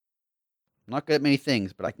not good at many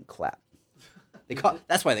things, but I can clap.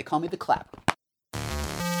 That's why they call me the Clap.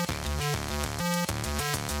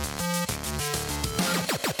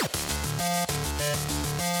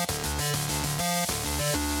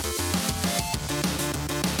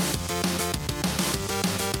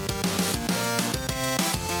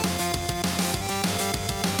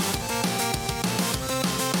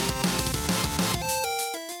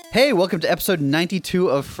 Hey, welcome to episode 92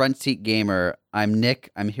 of Front Seat Gamer. I'm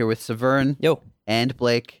Nick. I'm here with Severn. Yo. And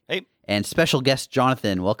Blake. Hey. And special guest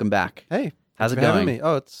Jonathan. Welcome back. Hey. How's it Thanks for having going? me.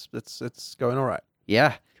 Oh, it's going all right.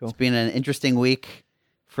 Yeah. Cool. It's been an interesting week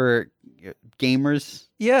for gamers.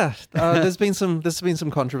 Yeah, there's been some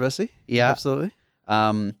controversy. Yeah. Absolutely.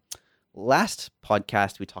 Last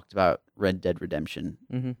podcast we talked about Red Dead Redemption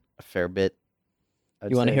Mm-hmm. a fair bit.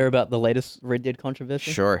 You want to hear about the latest Red Dead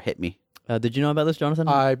controversy? Sure, hit me. Did you know about this, Jonathan?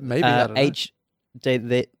 I don't know.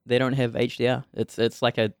 They don't have HDR. It's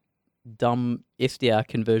like a dumb SDR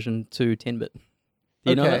conversion to 10-bit. Do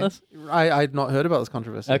you know about this? I'd not heard about this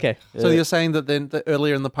controversy. Okay. So you're saying that then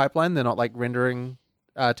earlier in the pipeline they're not like rendering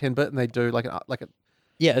 10-bit and they do like a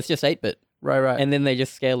yeah, it's just 8-bit, right. and then they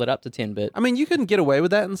just scale it up to 10-bit. I mean, you can get away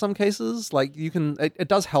with that in some cases. Like you can, it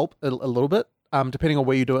does help a little bit, depending on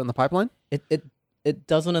where you do it in the pipeline. It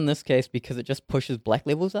doesn't in this case because it just pushes black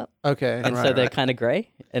levels up, Okay. and so they're kind of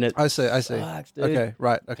grey. And it I see. sucks, dude. Okay.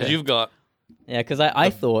 Right. Okay. Because you've got Yeah, because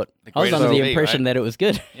I thought the I was greatest under the movie, impression right? that it was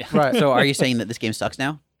good. Right. So are you saying that this game sucks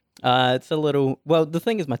now? It's a little. Well, the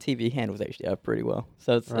thing is, my TV handles HDR pretty well,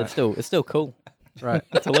 so Right. it's still cool Right.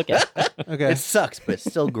 to look at. Okay. It sucks, but it's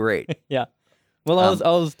still great. Yeah. Well, I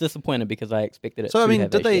was disappointed because I expected it. So I to mean,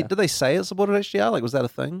 have did HDR. they say it supported HDR? Like, was that a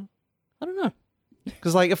thing? I don't know.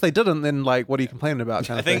 Because like, if they didn't, then like, what are you complaining about?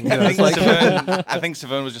 Kind I of thing. think You know, it's like- I think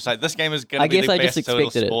Savone was just like, this game is going I to be guess the I best, just so it'll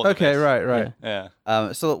expected it. support Okay. this. Right. Yeah.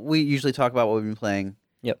 Yeah. So we usually talk about what we've been playing.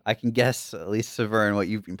 Yep. I can guess, at least Severn, what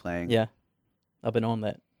you've been playing. Yeah. I've been on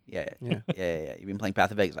that. Yeah. Yeah. Yeah. You've been playing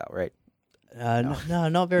Path of Exile, right? No,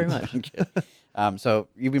 not very much. I'm kidding. So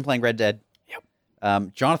you've been playing Red Dead.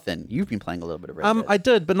 Yep. Jonathan, you've been playing a little bit of Red Dead. I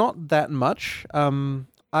did, but not that much.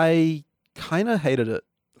 I kind of hated it.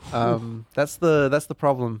 That's the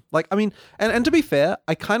problem. Like, I mean, and to be fair,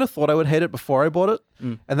 I kind of thought I would hate it before I bought it,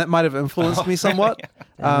 and that might have influenced me somewhat.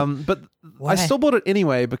 But Why? I still bought it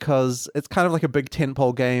anyway because it's kind of like a big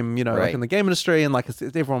tentpole game, you know, Right. like in the game industry, and like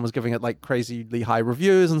everyone was giving it like crazily high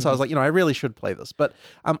reviews, and so I was like, you know, I really should play this. But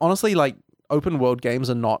honestly, like open world games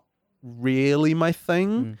are not really my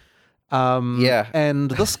thing. Yeah.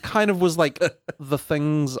 And this kind of was like the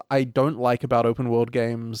things I don't like about open world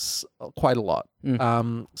games quite a lot.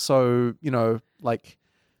 So, you know, like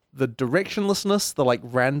the directionlessness, the like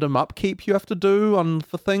random upkeep you have to do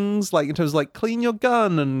for things, like in terms of like clean your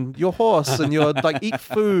gun and your horse and your like eat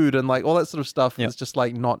food and like all that sort of stuff is just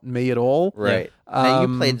like not me at all. right. Now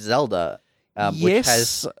you played Zelda, which yes,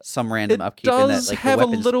 has some random It upkeep in that. does Like have the a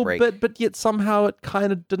weapons little break. bit, but yet somehow it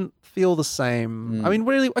kind of didn't feel the same. I mean,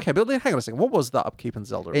 really, okay, but hang on a second. What was the upkeep in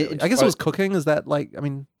Zelda? Really? I guess it was cooking. Is that like? I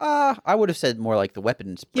mean, I would have said more like the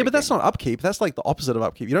weapons. yeah, but that's breaking. not upkeep. That's like the opposite of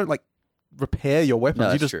upkeep. You don't like repair your weapons. No,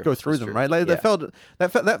 you that's just true. go through That's them, true. right? Like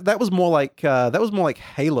Yeah. that was more like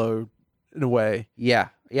Halo in a way. Yeah.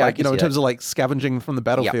 Like, you know, in terms of like scavenging from the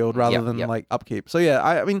battlefield rather than like upkeep. So yeah,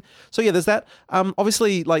 I mean, so yeah, there's that.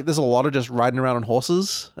 Obviously, like there's a lot of just riding around on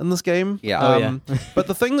horses in this game. Yeah. But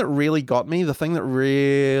the thing that really got me, the thing that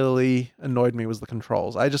really annoyed me was the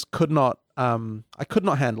controls. I just could not. I could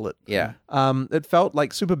not handle it. Yeah. It felt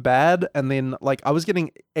like super bad, and then like I was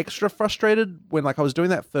getting extra frustrated when like I was doing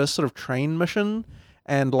that first sort of train mission,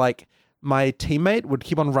 and like my teammate would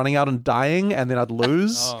keep on running out and dying, and then I'd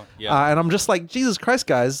lose. Oh, yeah. And I'm just like, Jesus Christ,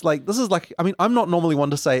 guys! Like this is like, I mean, I'm not normally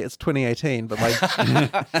one to say it's 2018, but like,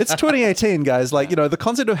 it's 2018, guys. Like, you know, the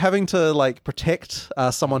concept of having to like protect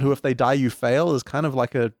someone who, if they die, you fail, is kind of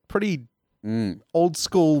like a pretty old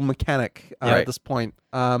school mechanic at this point.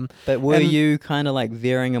 But were you kind of like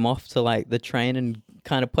veering him off to like the train and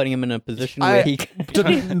kind of putting him in a position where he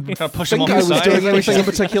didn't Kind of push him think off I the was side. doing anything in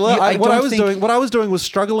particular. Yeah, What don't I was doing was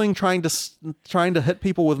struggling trying to hit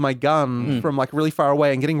people with my gun from like really far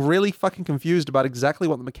away and getting really fucking confused about exactly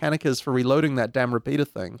what the mechanic is for reloading that damn repeater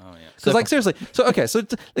thing. Oh, yeah. Because like seriously, so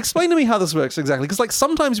explain to me how this works exactly. Because like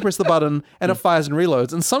sometimes you press the button and it fires and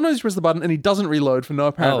reloads, and sometimes you press the button and he doesn't reload for no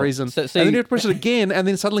apparent Oh, reason. so and then you- you have to press it again, and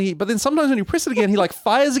then suddenly but sometimes when you press it again, he like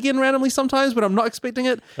fires again randomly sometimes, but I'm not expecting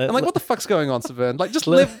it. And like, what the fuck's going on, Savern? Like, just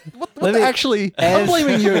Let- what actually? I'm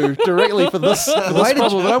blaming you directly for this Why did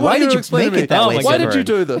problem. you- and I want why you did to you explain make to me, it that way, why did you Severn?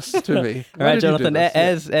 do this to me? All right, Jonathan, Yeah.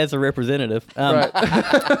 as a representative, Right.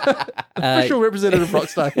 Official representative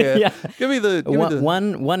Rockstar here. Yeah. Give me the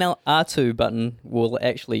one R2 button will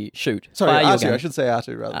actually shoot. Sorry, fire your R2. gun. I should say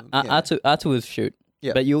R2 rather than R2 is shoot.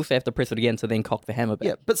 Yeah. But you also have to press it again to then cock the hammer back.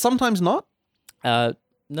 yeah, but sometimes not. No.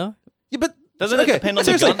 Yeah, but Doesn't it depend on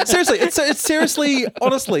the seriously, gun? seriously, it's seriously,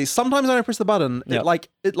 honestly. Sometimes when I press the button, Yep.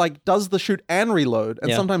 it does the shoot and reload, and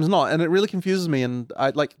Yeah. sometimes not, and it really confuses me. And I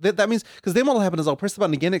like that means because then what'll happen is I'll press the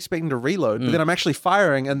button again, expecting to reload, but then I'm actually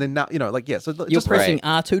firing, and then now So You're just pressing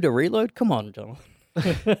R2 to reload? Come on,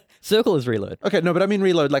 Jonathan. Circle is reload. okay, no, but I mean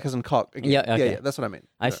reload like as in cock. Again. Yeah, okay. yeah, that's what I mean.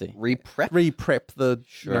 I see. Re-prep? Re-prep the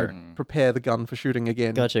Sure. prepare the gun for shooting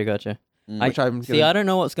again. Gotcha. Which I'm See, I don't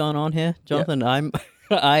know what's going on here, Jonathan.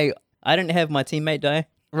 I didn't have my teammate die,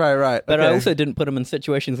 Right. but okay. I also didn't put him in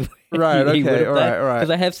situations where Right, he okay, would have all died. right. Because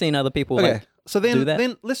I have seen other people Okay, like so do then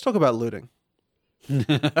that. let's talk about looting.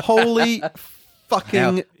 Holy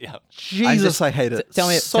fucking Yeah. Jesus, I hate it. tell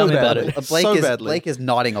me so about badly. it. Blake so is badly. Blake is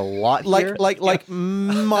nodding a lot here. Like,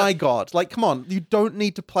 my God. Like, come on. You don't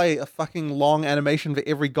need to play a fucking long animation for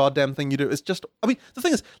every goddamn thing you do. It's just, I mean, the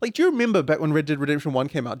thing is, like, do you remember back when Red Dead Redemption 1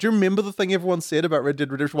 came out? Do you remember the thing everyone said about Red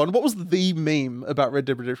Dead Redemption 1? What was the meme about Red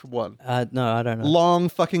Dead Redemption 1? no, I don't know. Long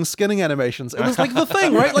fucking skinning animations. It was like the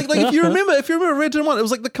thing, right? Like if you remember Red Dead 1, it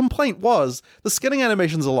was like the complaint was the skinning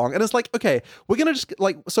animations are long. And it's like, okay, we're gonna just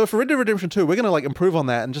like so for Red Dead Redemption 2, we're gonna like improve on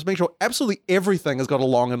that and just make sure absolutely everything has got a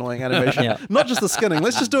long, annoying animation. Yeah. Not just the skinning.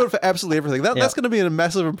 Let's just do it for absolutely everything. That's gonna be a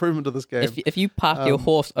massive improvement to this game. If you park your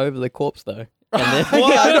horse over the corpse though, and then,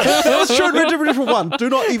 Yeah, I know. That was true in Red Dead Redemption 1. Do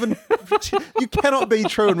not even you cannot be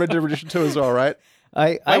true in Red Dead Redemption 2 as well, right?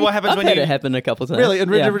 what happens I've when had you- it happen a couple times. Really, in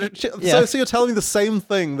Red Yeah. Dead Redemption. Yeah. So you're telling me the same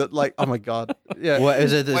thing that like, oh my God. Yeah. what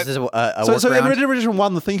is it? Is this a So in workaround? Red Dead Redemption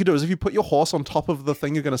 1, the thing you could do is if you put your horse on top of the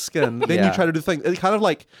thing you're going to skin, then Yeah. you try to do the thing. It kind of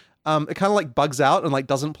like bugs out and like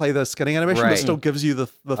doesn't play the skinning animation, Right. but still gives you the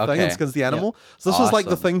thing Okay. and skins the animal. So this was like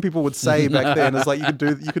the Awesome. thing people would say back then. Is like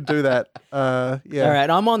you could do that. Yeah. All right,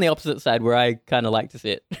 I'm on the opposite side where I kind of like to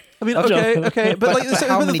see it. I mean, okay, but like, But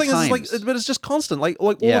how but the many thing is, like, times? but it's just constant, like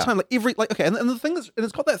all Yeah. the time, like every, like, okay, and the thing is, and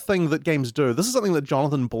it's got that thing that games do. This is something that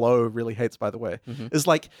Jonathan Blow really hates, by the way. Is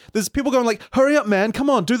like, there's people going like, "Hurry up, man!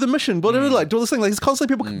 Come on, do the mission, whatever." Like, do this thing. Like, there's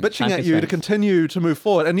constantly people bitching Time at you to constraints. continue to move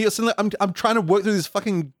forward, and you're suddenly, I'm trying to work through these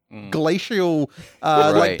fucking glacial,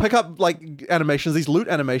 Right. like pick up like animations, these loot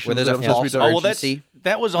animations. Where there's that a I'm supposed to be false doing. Oh well, urgency.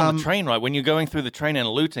 that was on the train, right? When you're going through the train and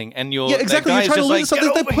looting, and you're Yeah, exactly. That You're guy trying is to just loot like, something.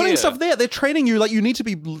 They're "Get over putting here." stuff there. They're training you like you need to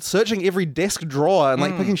be searching every desk drawer and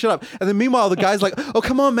like picking shit up. And then meanwhile, the guy's like, "Oh,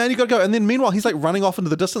 come on, man, you gotta go." And then meanwhile, he's like running off into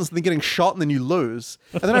the distance and then getting shot, and then you lose.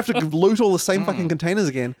 And then I have to loot all the same fucking containers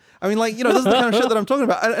again. I mean, like, you know, this is the kind of shit that I'm talking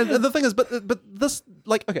about. And the thing is, but this,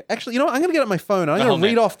 like, okay, actually, you know what? I'm gonna get out my phone. And I'm gonna Oh,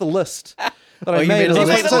 read man. off the list. That I you made. made a He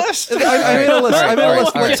list. made a list. I made a list. I made a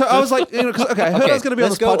list. all right. So I was like, you know, 'cause, okay, I heard I was going to be on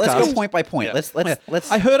let's this go. podcast. Let's go point by point. Yeah.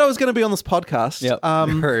 Let's. I heard I was going to be on this podcast. Yep.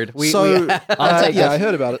 Heard. So I'll take yeah, this. I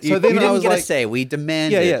heard about it. So you then I didn't was get like, a say. We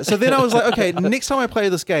demanded. yeah. So then I was like, okay, next time I play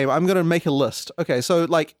this game, I'm going to make a list. Okay, so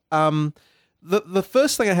like, the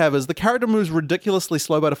first thing I have is the character moves ridiculously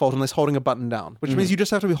slow by default unless holding a button down, which means you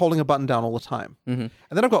just have to be holding a button down all the time. And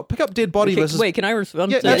then I've got pick up dead body versus. Wait, can I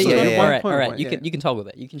respond Yeah, to that? absolutely. All right, Point, all right. point, You yeah. can toggle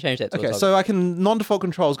that. You can change that to a Okay, toggle. so I can non-default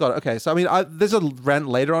controls. Got it. Okay, so I mean, there's a rant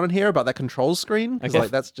later on in here about that controls screen. 'Cause, Okay.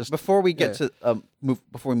 like that's just Before we get to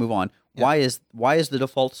before we move on, why is the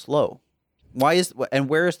default slow? Why is and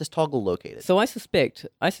where is this toggle located? So I suspect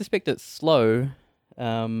it's slow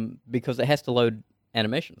because it has to load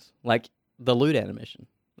animations, like the loot animation.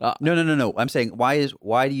 No. I'm saying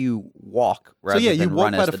why do you walk so rather yeah. than You walk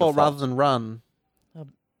run by as the default default? rather than run.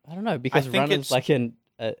 I don't know, because think run is it's- like an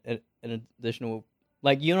additional.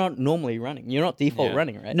 Like you're not normally running. You're not default Yeah.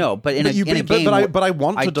 running, right? No, but in But a game, but I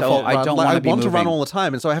want I to don't- default I run. don't Like, wanna I be want to run moving. all the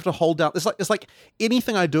time, and so I have to hold down. It's like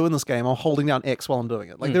anything I do in this game, I'm holding down X while I'm doing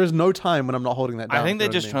it. Like there is no time when I'm not holding that down. I think they're you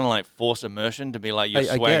know what just trying to like force immersion to be like you're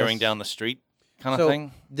I swaggering guess. down the street kind of so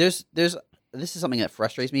thing. there's this is something that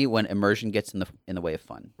frustrates me when immersion gets in the way of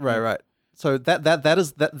fun. Right. So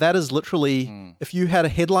that is literally if you had a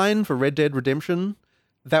headline for Red Dead Redemption,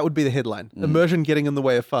 that would be the headline. Immersion getting in the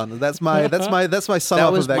way of fun. That's my sum That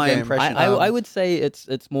up was of that my game. impression. I would say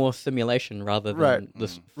it's more simulation rather than Right.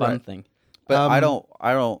 this fun Right. thing. But I Um,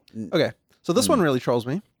 don't. Okay, so this one really trolls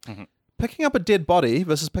me. Picking up a dead body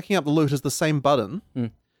versus picking up the loot is the same button,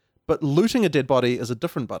 but looting a dead body is a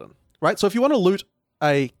different button, right? So if you want to loot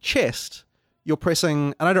a chest, you're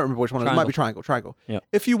pressing, and I don't remember which one. It might be triangle. Yeah.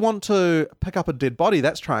 If you want to pick up a dead body,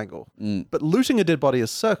 that's triangle. But looting a dead body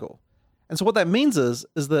is circle. And so what that means is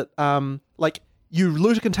that like you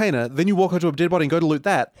loot a container, then you walk over to a dead body and go to loot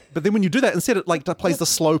that. But then when you do that, instead it like plays the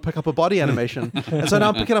slow pick up a body animation. And so now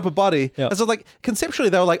I'm picking up a body. Yeah. And so like conceptually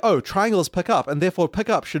they were like, oh, triangle is pick up, and therefore pick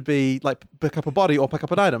up should be like pick up a body or pick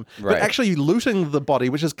up an item. Right. But actually looting the body,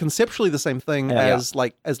 which is conceptually the same thing as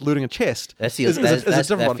looting a chest, That is a different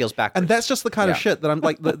that one. feels backwards. And that's just the kind of shit that I'm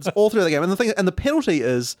like that's all through the game. And the penalty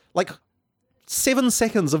is like 7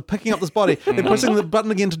 seconds of picking up this body, then pressing the button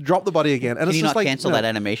again to drop the body again. And Can it's you just not like cancel that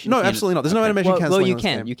animation? No, Can you- absolutely not. There's no animation Well, canceling. you in this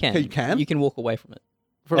can. game. You can. Okay, you can. You can walk away from it.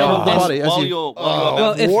 From Yeah, the then body. while you're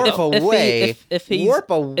about to- Warp if away. if he's Warp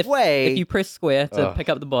if- away. If you press square to Ugh. pick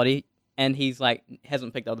up the body, and he's like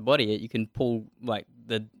hasn't picked up the body yet, you can pull like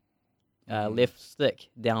the left stick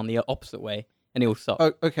down the opposite way, and he'll stop.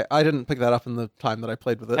 Oh, okay. I didn't pick that up in the time that I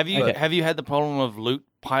played with it. Have you but have you had the problem of loot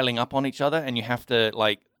piling up on each other and you have to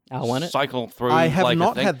like R1 it? cycle through? I have like, a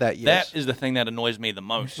not thing? had that yet. That is the thing that annoys me the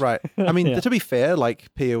most. Right. I mean, Yeah. to be fair,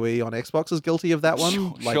 like PoE on Xbox is guilty of that one.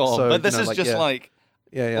 Sure, Like, sure. so, but this you know, is just like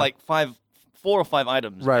yeah. like 4 or 5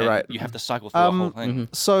 items. Right, and right. You have to cycle through the whole thing. Mm-hmm.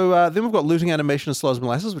 So then we've got looting animation as slow as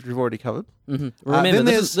molasses, which we've already covered. Remember, then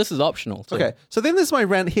this is optional. Too. Okay, so then there's my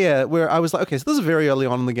rant here where I was like, okay, so this is very early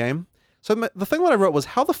on in the game. So the thing that I wrote was,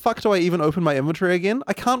 how the fuck do I even open my inventory again?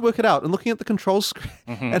 I can't work it out. And looking at the control screen,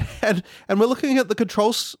 and we're looking at the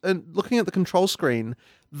controls and looking at the control screen,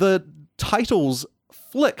 the titles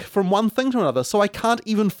flick from one thing to another, so I can't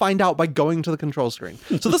even find out by going to the control screen.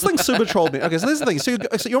 So this thing super trolled me. Okay, so this is the thing.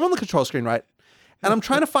 So you're on the control screen, right? And I'm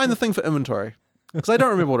trying to find the thing for inventory. Because I don't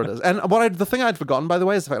remember what it is. And the thing I'd forgotten, by the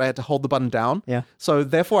way, is the fact I had to hold the button down. Yeah. So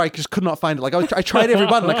therefore, I just could not find it. Like I tried every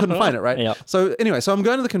button, I couldn't find it, right? Yeah. So anyway, so I'm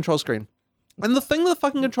going to the control screen. And the thing that the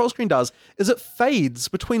fucking control screen does is it fades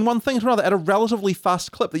between one thing to another at a relatively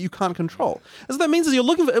fast clip that you can't control. And so that means is you're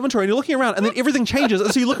looking for inventory and you're looking around and then everything changes.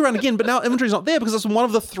 And so you look around again, but now inventory's not there because it's one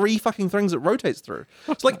of the 3 fucking things it rotates through.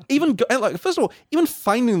 So like first of all, even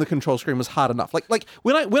finding the control screen was hard enough. Like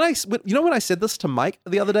when I said this to Mike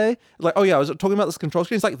the other day, like, oh yeah, I was talking about this control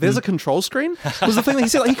screen. It's like, there's a control screen? Was the thing that he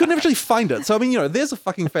said. Like, he couldn't actually find it. So I mean, there's a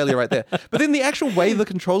fucking failure right there. But then the actual way the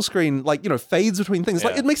control screen, like, fades between things,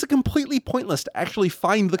 like, it makes it completely pointless to actually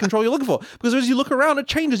find the control you're looking for, because as you look around it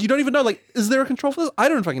changes. You don't even know, like, is there a control for this? I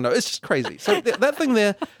don't fucking know. It's just crazy. So that thing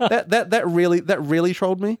there, that really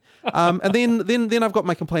trolled me. And then I've got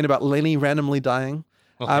my complaint about Lenny randomly dying.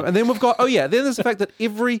 And then we've got then there's the fact that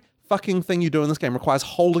every fucking thing you do in this game requires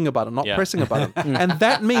holding a button, not pressing a button. And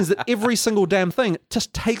that means that every single damn thing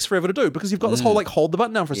just takes forever to do, because you've got this whole like, hold the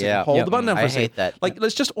button down for a second, hold the button down for a second. I hate that. Like,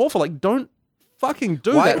 it's just awful. Like, don't fucking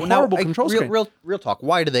do that horrible control screen. Real talk.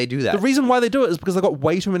 Why do they do that? The reason why they do it is because they've got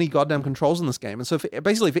way too many goddamn controls in this game. And so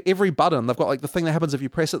basically for every button, they've got like the thing that happens if you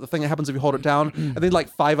press it, the thing that happens if you hold it down, and then like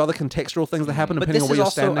 5 other contextual things that happen But depending this on where is you're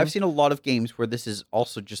also, standing. I've seen a lot of games where this is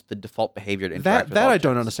also just the default behavior to interact with That I objects.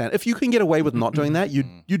 don't understand. If you can get away with not doing that, you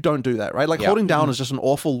don't do that, right? Like, holding down is just an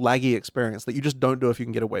awful laggy experience that you just don't do if you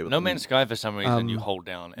can get away with No it. Man's Sky, for some reason, you hold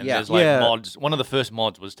down, and yeah. there's like Yeah. mods. One of the first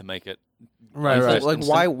mods was to make it Right. Like,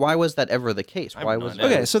 why was that ever the case? I Why have no was idea.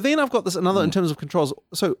 Okay, so then I've got this another in terms of controls.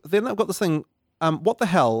 So then I've got this thing. What the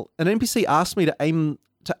hell? An NPC asked me to aim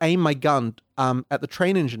my gun at the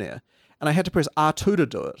train engineer, and I had to press R2 to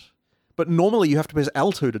do it. But normally you have to press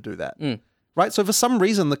L2 to do that. Right? So for some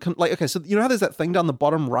reason, so you know how there's that thing down the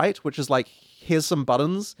bottom right, which is like, here's some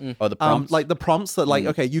buttons. Oh, the prompts. Like the prompts that like,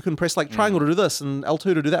 okay, you can press like triangle to do this and L2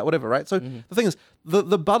 to do that, whatever, right? So the thing is,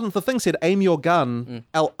 the thing said aim your gun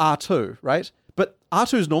R2, right? But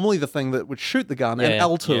R2 is normally the thing that would shoot the gun, and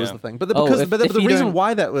L2 is Yeah. the thing. But Oh, the if you reason don't-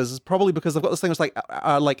 why that was is probably because they've got this thing that's like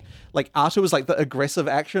R2 is like the aggressive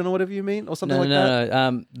action or whatever you mean, or something that.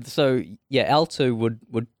 No. So yeah, L2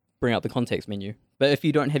 would bring up the context menu, but if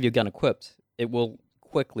you don't have your gun equipped, it will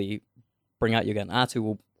quickly bring out your gun. R2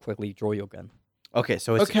 will quickly draw your gun. Okay,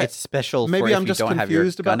 so it's special for Maybe if I'm you just don't have your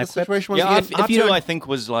confused about gun the equipped. situation. Yeah, Once again, R2 R2 I think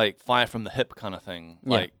was like fire from the hip kind of thing.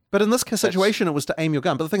 Yeah. Like, but in this situation, it was to aim your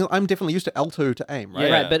gun. But the thing is, I'm definitely used to L2 to aim, right?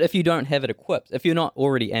 Yeah. Right, but if you don't have it equipped, if you're not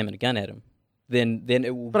already aiming a gun at him, then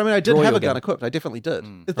it will. But I mean, I did draw have your a gun equipped. I definitely did.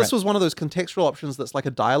 This Right. was one of those contextual options that's like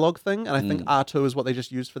a dialogue thing, and I think R2 is what they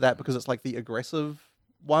just used for that because it's like the aggressive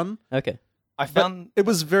one. Okay. I found It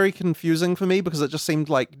was very confusing for me because it just seemed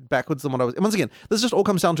like backwards than what I was. And once again, this just all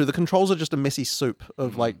comes down to the controls are just a messy soup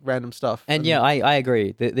of like random stuff. And yeah, I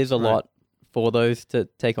agree. There's a lot for those to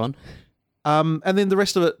take on. And then the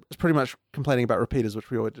rest of it is pretty much complaining about repeaters,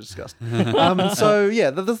 which we already discussed. So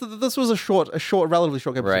yeah, this was a relatively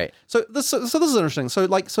short game. Right. So this is interesting.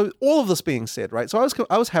 So all of this being said, right? So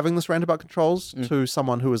I was having this rant about controls to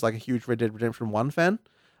someone who was like a huge Red Dead Redemption 1 fan.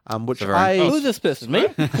 Which Severn. I Who is this person? Me?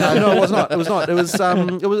 no, it was not. It was not. It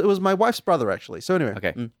was my wife's brother actually. So anyway,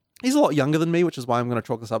 Okay. He's a lot younger than me, which is why I'm going to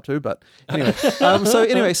chalk this up to. But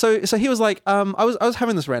anyway, so he was like, I was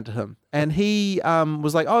having this rant to him, and he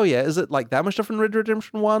was like, oh yeah, is it like that much different than Red Dead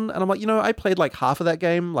Redemption 1? And I'm like, I played like half of that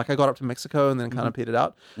game. Like I got up to Mexico and then kind of petered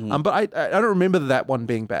out. But I don't remember that one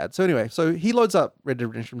being bad. So anyway, so he loads up Red Dead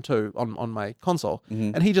Redemption 2 on my console,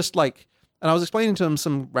 and he just like, and I was explaining to him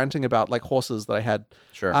some ranting about like horses that I had.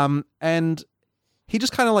 Sure. And he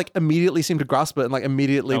just kind of like immediately seemed to grasp it and like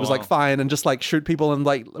immediately was like fine and just like shoot people and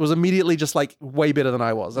like was immediately just like way better than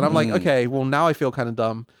I was. And I'm like, okay, well now I feel kind of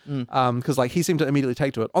dumb because like he seemed to immediately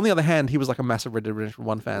take to it. On the other hand, he was like a massive Red Dead Redemption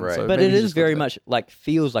 1 fan. Right. So But maybe it he is just very looked at much like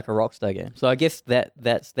feels like a Rockstar game. So I guess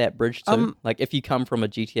that's that bridge too. Like if you come from a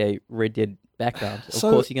GTA Red Dead background, of So-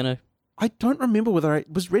 course you're gonna. I don't remember whether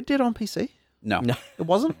was Red Dead on PC. No. No, It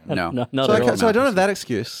wasn't. No. no, not So, at all. so I don't have that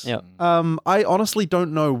excuse. Yeah. I honestly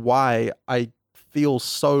don't know why I feel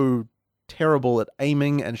so terrible at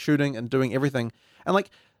aiming and shooting and doing everything. And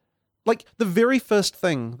like the very first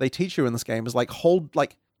thing they teach you in this game is like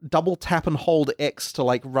double tap and hold X to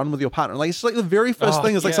like run with your partner. Like it's like the very first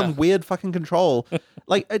thing is like some weird fucking control.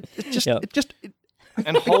 Like it just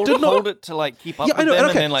And hold it to like keep up yeah, I with know. them,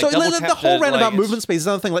 Okay, and then like so double the tap whole to, roundabout like, movement speed is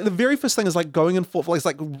another thing. Like the very first thing is like going in for like it's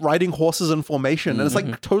like riding horses in formation, and it's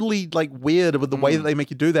like totally like weird with the way that they make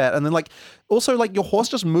you do that. And then like also like your horse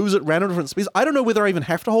just moves at random different speeds. I don't know whether I even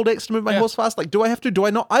have to hold X to move my horse fast. Like, do I have to? Do I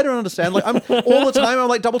not? I don't understand. Like I'm all the time I'm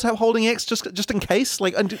like double tap holding X just in case.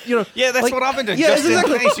 Like and Yeah, that's like, what I've been doing. Yeah, just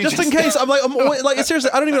exactly. in case you Just in case. I'm always, like seriously.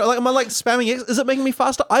 I don't even like. Am I like spamming X? Is it making me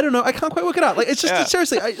faster? I don't know. I can't quite work it out. Like it's just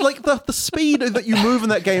seriously. Like the speed that you move in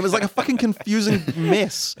that game is like a fucking confusing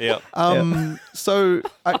mess. Yeah. So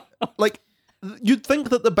I like you'd think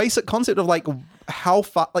that the basic concept of like how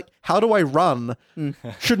far, like how do I run,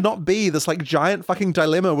 should not be this like giant fucking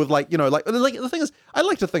dilemma with like like the thing is I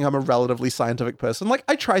like to think I'm a relatively scientific person. Like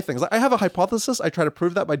I try things. Like I have a hypothesis. I try to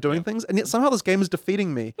prove that by doing things, and yet somehow this game is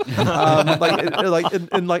defeating me.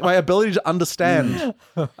 In like my ability to understand.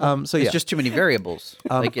 So yeah. It's just too many variables.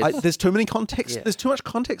 Like There's too many context. Yeah. There's too much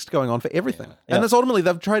context going on for everything, and that's ultimately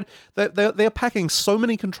they've tried. They're packing so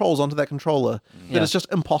many controls onto that controller that it's just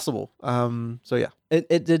impossible. So yeah,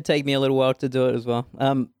 It did take me a little while to do it as well.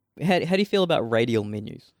 How do you feel about radial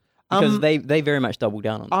menus? Because they very much double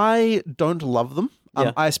down on that. I don't love them.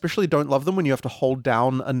 Yeah. I especially don't love them when you have to hold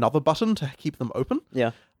down another button to keep them open.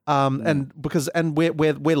 Yeah. And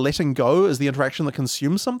where letting go is the interaction that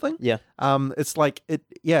consumes something. Yeah. It's like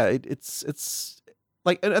it's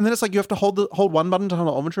like, and then it's like you have to hold one button to hold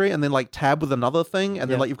the inventory, and then like tab with another thing, and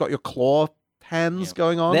then like you've got your claw hands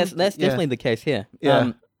going on. That's definitely the case here.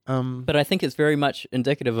 Yeah. But I think it's very much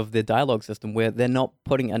indicative of their dialogue system where they're not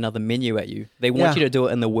putting another menu at you. They want you to do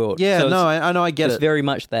it in the world. Yeah, So no, I know, I get it's it. very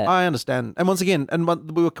much that. I understand. And once again,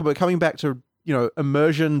 we're coming back to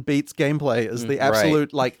immersion beats gameplay is the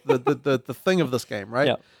absolute like the thing of this game, right?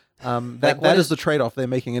 Yeah. That is the trade off they're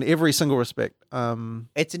making in every single respect.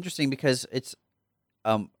 it's interesting because it's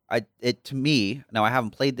to me now I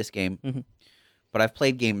haven't played this game, but I've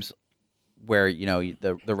played games where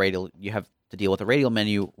the radial you have to deal with a radial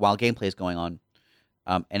menu while gameplay is going on,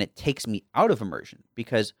 and it takes me out of immersion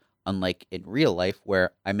because unlike in real life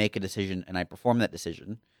where I make a decision and I perform that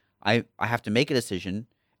decision, I have to make a decision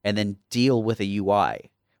and then deal with a UI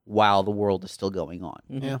while the world is still going on.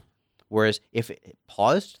 Yeah. Whereas if it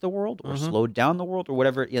paused the world or slowed down the world or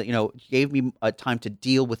whatever, gave me a time to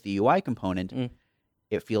deal with the UI component,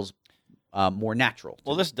 it feels more natural.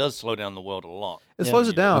 Well, this does slow down the world a lot. It slows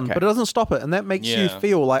it down, Okay. but it doesn't stop it, and that makes you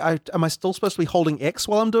feel like, am I still supposed to be holding X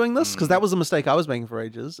while I'm doing this? Because that was the mistake I was making for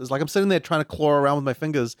ages. It's like I'm sitting there trying to claw around with my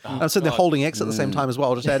fingers, and I'm sitting there holding X at the same time as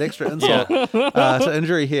well, just to add extra insult to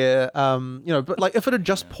injury here. But like if it had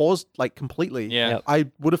just paused like completely, I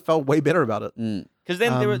would have felt way better about it. Because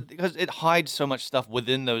then because it hides so much stuff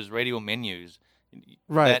within those radial menus.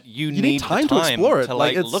 Right, That you need need time the to explore it. to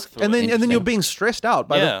like like it's, look through and then it. and then you're being stressed out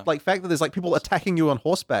by Yeah. the like fact that there's like people attacking you on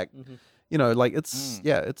horseback. Like it's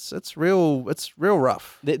it's real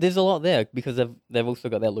rough. There's a lot there because they've also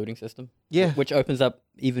got that looting system. Yeah. Which opens up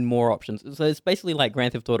even more options. So it's basically like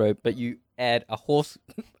Grand Theft Auto, but you add a horse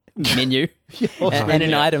menu and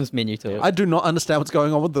an items menu to it. I do not understand what's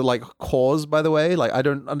going on with the like cores. By the way, like I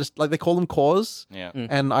don't understand. Like they call them cores,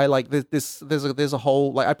 and I like there's a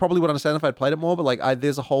whole like I probably would understand if I'd played it more, but like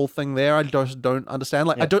there's a whole thing there I just don't understand.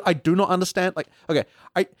 Like I do not understand. Like okay,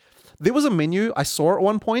 there was a menu I saw at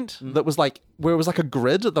one point that was like where it was like a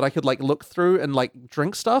grid that I could like look through and like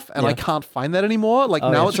drink stuff, and I can't find that anymore. Like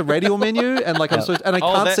now it's a radial menu, and like I'm so and I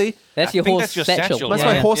can't see. That's your I think horse that's your satchel. satchel. That's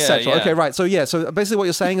Yeah. my horse Yeah, satchel. yeah. Okay, right. So basically what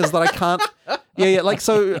you're saying is that I can't. Like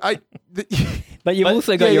so But you've But-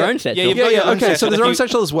 also got yeah, your yeah. own satchel. Yeah, you've got your own Okay, so satchel. there's If their own you-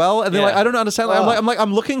 satchel as well, and then like Yeah. I don't understand. Like,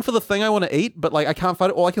 I'm looking for the thing I want to eat, but like I can't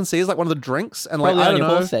find it. All I can see is like one of the drinks, and like Probably I on don't your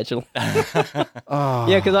know. horse satchel. Oh.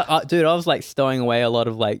 Yeah, because dude, I was like stowing away a lot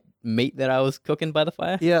of like meat that I was cooking by the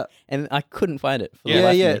fire. yeah, And I couldn't find it. For the Yeah.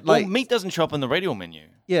 life of Yeah, me. Well, like- meat doesn't show up in the radial menu.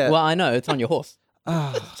 yeah. Well, I know it's on your horse.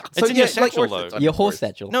 Ah. It's in your satchel, course though. it's on Your horse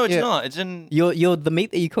satchel. No, it's Yeah. not. It's in. Your the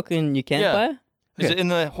meat that you cook in your campfire. Is Okay. it in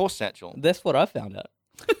the horse satchel? That's what I found out.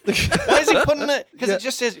 Why is he putting it? Because Yeah. it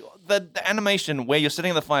just says the animation where you're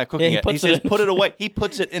sitting at the fire cooking he it. He puts it says in- put it away. He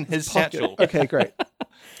puts it in his satchel. Okay, great.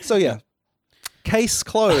 So yeah, case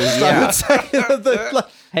closed. I Yeah. would say.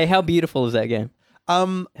 Hey, how beautiful is that game?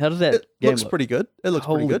 Um, How does that it game looks look? pretty good. It looks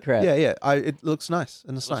pretty Holy good. crap. Yeah, yeah. It looks nice,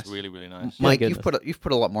 and it's It looks nice. really, really nice. My Mike, goodness. you've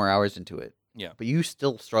put a lot more hours into it. Yeah. But you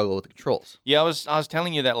still struggle with the controls. Yeah, I was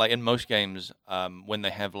telling you that like in most games, when they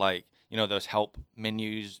have like those help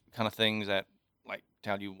menus kind of things that like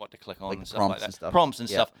tell you what to click on Like and the stuff like prompts that. and stuff. Prompts and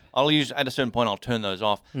Yeah. stuff. I'll use at a certain point I'll turn those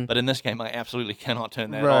off. But in this game, I absolutely cannot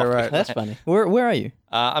turn that Right, off. right. That's funny. Where are you?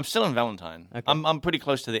 I'm still in Valentine. Okay. I'm pretty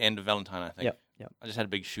close to the end of Valentine, I think. Yep. Yep. I just had a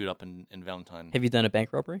big shoot up in Valentine. Have you done a bank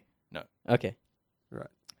robbery? No. Okay. Right.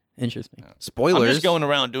 Interesting. Spoilers. I'm just going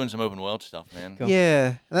around doing some open world stuff, man. Cool. Yeah,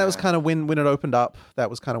 and that was kind of when it opened up. That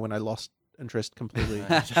was kind of when I lost interest completely.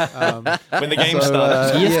 When the game So,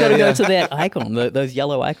 started. You just yeah, got to yeah. go to that icon, those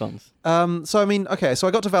yellow icons. So I mean, okay, so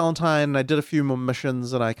I got to Valentine and I did a few more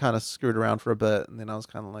missions and I kind of screwed around for a bit and then I was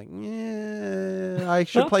kind of like, yeah, I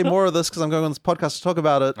should play more of this because I'm going on this podcast to talk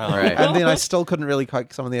about it. Oh. Right. And then I still couldn't really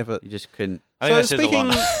quite some of the effort. You just couldn't. I think that says a speaking,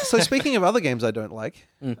 lot. so speaking of other games I don't like,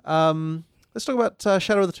 let's talk about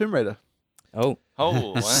Shadow of the Tomb Raider. Oh,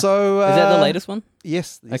 Oh, wow. So is that the latest one?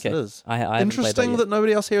 Yes, yes, Okay. it is. I haven't played Interesting that, that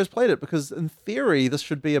nobody else here has played it because in theory this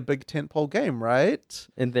should be a big tentpole game, right?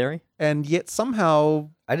 in theory. And yet somehow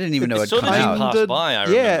I didn't even know It it'd sort come of just out. passed Kinda- by, I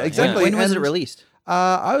yeah, remember. exactly. When was it And- released?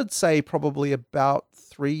 I would say probably about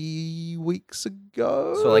 3 weeks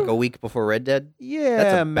ago. So like a week before Red Dead? Yeah,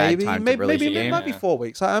 That's a bad maybe, time to maybe, release maybe a it game. might be Yeah. 4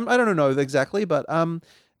 weeks. I don't know exactly, but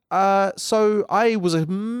so I was a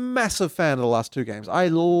massive fan of the last two games. I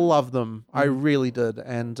love them. I really did.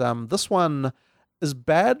 And this one is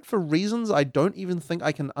bad for reasons I don't even think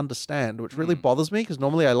I can understand, which really bothers me because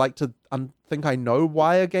normally I like to think I know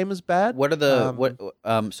why a game is bad. What are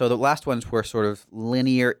the so the last ones were sort of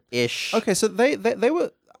linear-ish. Okay, so they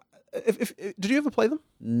were. If did you ever play them?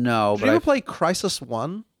 No, Did but you I ever play Crisis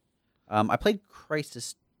 1? I played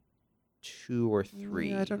Crisis 2 or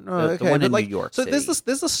 3. Yeah, I don't know. The Okay, one but in like, New York so City. there's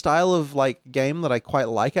this style of like game that I quite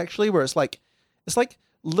like actually, where it's like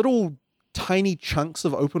little tiny chunks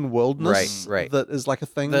of open worldness, Right. That is like a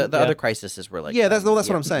thing. the Yeah. other Crises were like yeah, that's that. what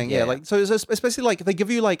I'm saying. Yeah, like so it's especially like they give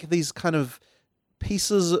you like these kind of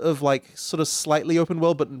pieces of like sort of slightly open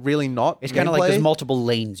world, but really not. It's kind of like gameplay. there's multiple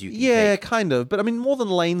lanes you can Yeah, take. kind of. But I mean, more than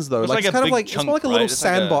lanes though. It's Like like it's a kind of big like it's chunk, more like a little right? It's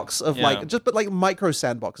like a- sandbox of yeah. like just but like micro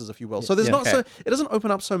sandboxes, if you will. So there's Yeah. not Okay. so it doesn't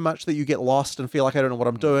open up so much that you get lost and feel like I don't know what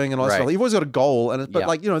I'm doing and all that Right. stuff. You've always got a goal, and but Yeah.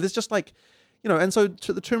 like there's just like and so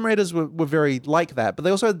the Tomb Raiders were very like that, but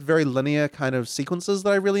they also had very linear kind of sequences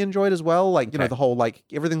that I really enjoyed as well. Like Okay. the whole like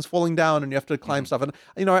everything's falling down and you have to climb stuff, and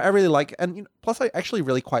I really like and plus I actually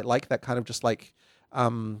really quite like that kind of just like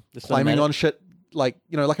climbing cinematic? on shit. Like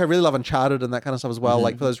like I really love Uncharted and that kind of stuff as well.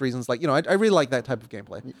 Like for those reasons, like I really like that type of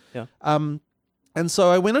gameplay. Yeah. And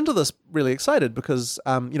so I went into this really excited because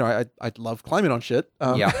I love climbing on shit.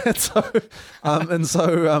 Yeah. And so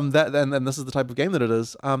that and this is the type of game that it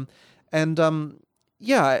is.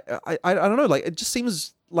 Yeah, I don't know. Like it just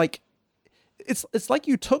seems like it's like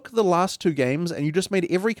you took the last two games and you just made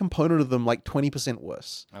every component of them like 20%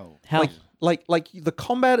 worse. Oh. How? Like the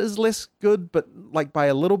combat is less good, but like by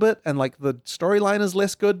a little bit, and like the storyline is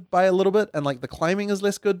less good by a little bit, and like the climbing is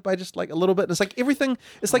less good by just like a little bit. And it's like everything.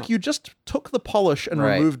 It's like you just took the polish and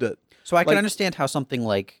Right. removed it. So I can Like- understand how something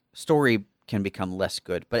like story can become less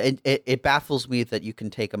good, but it baffles me that you can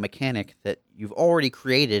take a mechanic that you've already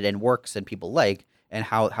created and works and people like, and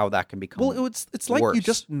how that can become. Well, it's like you worse.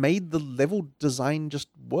 just made the level design just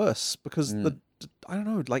worse because I don't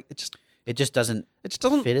know, like it just doesn't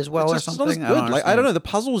fit as well it's or just not as something. good. Like I don't know, the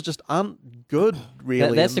puzzles just aren't good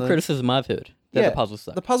really. That's and the criticism I've heard. That the puzzles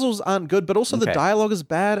suck. The puzzles aren't good, but also the Okay. dialogue is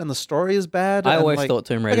bad and the story is bad. I and, always like, thought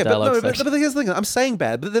Tomb Raider okay, dialogue but sucked. here's the thing: I'm saying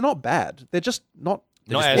bad, but they're not bad. They're just not.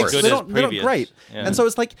 Not just as worse. good they're as not, they're not previous. great. Yeah. And so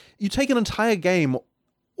it's like you take an entire game,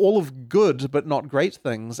 all of good but not great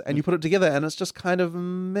things, and you put it together, and it's just kind of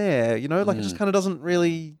meh. Like it just kind of doesn't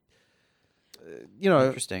really.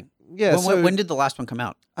 Interesting. Yeah. When did the last one come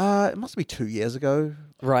out? it must be 2 years ago.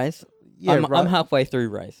 Rise. Yeah, I'm right. halfway through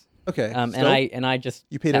Rise. Okay. And still? I just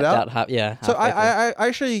You petered tapped out? half. Yeah. So halfway through. I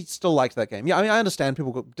actually still liked that game. Yeah, I mean I understand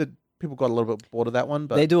people people got a little bit bored of that one,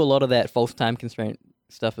 but They do a lot of that false time constraint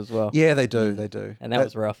stuff as well. yeah, they do, they do, And that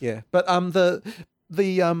was rough. Yeah, but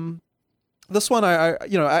this one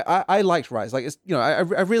I liked Rise. Like, it's, I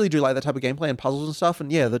really do like that type of gameplay and puzzles and stuff.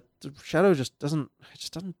 And yeah, the Shadow just doesn't. It's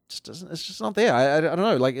just not there. I don't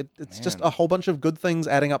know. Like it's just a whole bunch of good things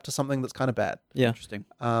adding up to something that's kind of bad. Yeah. Interesting.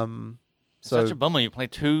 Such a bummer. You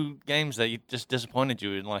played 2 games that you just disappointed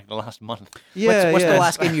you in like the last month. Yeah, What's the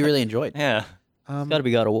last game you really enjoyed? Yeah. It's got to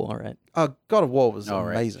be God of War, right? God of War was Oh,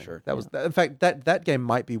 right, amazing. sure. That was, in fact, that game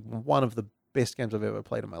might be one of the best games I've ever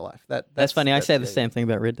played in my life. That's funny. I say the same thing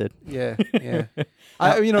about Red Dead. Yeah, yeah.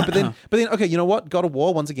 But then, okay, you know what? God of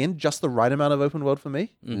War, once again, just the right amount of open world for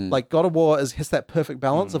me. Like, God of War hits that perfect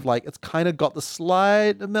balance of like, it's kind of got the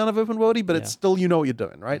slight amount of open worldy, but it's still, you know what you're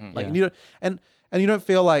doing, right? Like, and you don't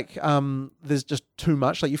feel like there's just too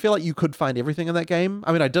much. Like, you feel like you could find everything in that game.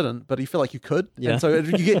 I mean, I didn't, but you feel like you could. Yeah. And so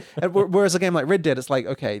you get. Whereas a game like Red Dead, it's like,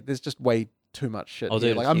 okay, there's just way too much shit. Oh, here.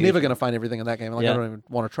 dude, Like, it's I'm huge. never gonna find everything in that game. Like, I don't even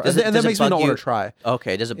want to try. Does it- And does that it makes me bug not you- want to try.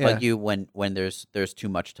 Okay, does it Yeah. bug you when there's too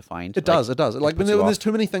much to find? It does. It does. Like, when puts you there's off?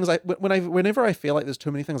 too many things. Whenever I feel like there's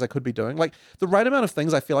too many things I could be doing, like the right amount of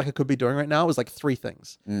things I feel like I could be doing right now is like 3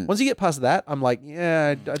 things. Once you get past that, I'm like,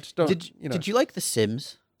 yeah, I just don't. Did you like The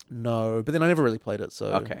Sims? No, but then I never really played it. So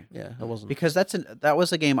Okay. yeah, I wasn't. Because that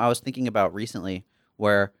was a game I was thinking about recently,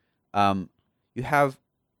 where you have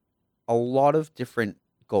a lot of different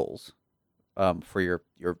goals for your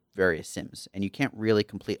various Sims, and you can't really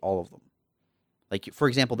complete all of them. Like, for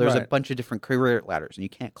example, there's a Right. bunch of different career ladders, and you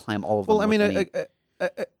can't climb all of them. Well, I mean, with any-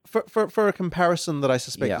 for a comparison that I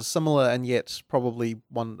suspect Yeah. is similar and yet probably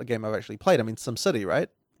a game I've actually played. I mean, SimCity, right?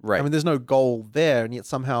 right. I mean, there's no goal there, and yet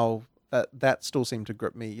somehow that still seemed to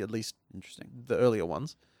grip me, at least Interesting. the earlier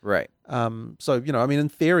ones. Right. So I mean, in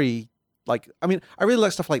theory, like, I mean, I really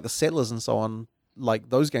like stuff like The Settlers and so on. Like,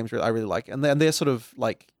 those games, I really like, and they're sort of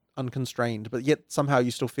like unconstrained, but yet somehow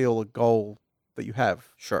you still feel a goal that you have,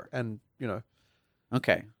 Sure. and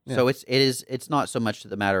Okay. Yeah. So it's not so much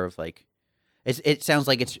the matter of like, it sounds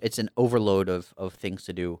like it's an overload of things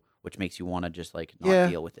to do, which makes you want to just like not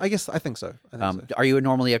deal with it. I think so. Are you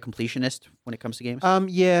normally a completionist when it comes to games?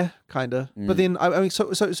 Yeah, kind of. But then I mean,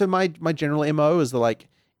 so my general MO is that, like,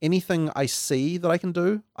 anything I see that I can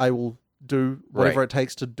do, I will do whatever Right. it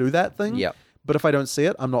takes to do that thing. Yep. But if I don't see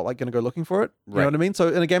it, I'm not like going to go looking for it. You know Right. what I mean? So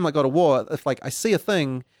in a game like God of War, if like I see a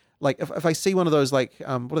thing, like if I see one of those, like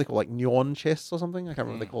what do they call, like neon chests or something? I can't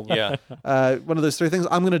remember what they call them. Yeah. One of those 3 things,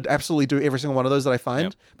 I'm going to absolutely do every single one of those that I find.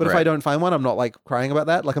 Yep. But if I Right. don't find one, I'm not like crying about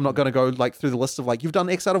that. Like, I'm not going to go like through the list of like, you've done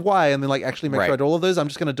X out of Y, and then like actually make sure I Right. do all of those. I'm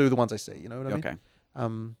just going to do the ones I see. You know what I mean?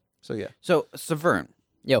 Okay. So yeah. So Severn,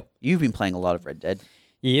 Yo. you've been playing a lot of Red Dead.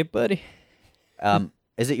 Yeah, buddy.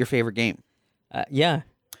 Is it your favorite game? Yeah,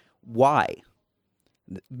 Why?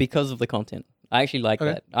 because of the content. I actually like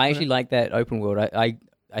Okay. that. I actually like that open world.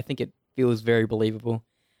 I think it feels very believable.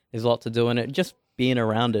 There's a lot to do in it. Just being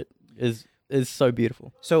around it is so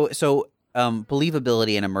beautiful. So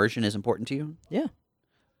believability and immersion is important to you. Yeah.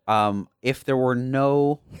 If there were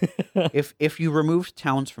no, if you removed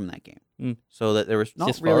towns from that game, so that there was not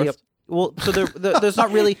just really forest. so there's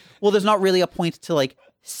not really there's not really a point to like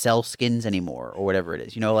sell skins anymore or whatever it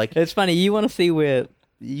is. You know, like It's funny. You want to see where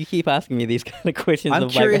you keep asking me these kind of questions. I'm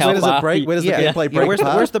of curious, like, how where does it far break? Where does the gameplay break where's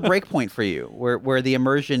apart? where's the break point for you? Where the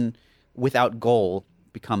immersion without goal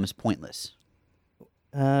becomes pointless.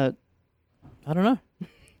 I don't know.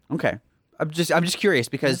 Okay, I'm just curious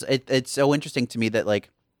because it's so interesting to me that like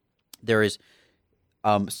there is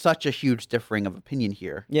such a huge differing of opinion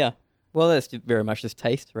here. Yeah. Well, that's very much just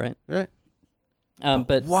taste, right? Right.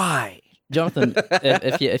 But Why? Jonathan,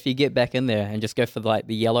 if you get back in there and just go for like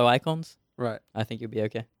the yellow icons, Right. I think you'll be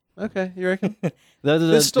okay. Okay. You reckon? Those are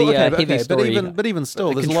There's still the okay, heavy but story. even still,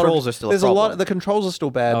 The there's controls a lot of, are still a there's a lot. problem. The controls are still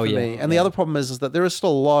bad Oh, for yeah, me, and the yeah. other problem is that there is still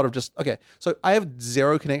a lot of just okay. So I have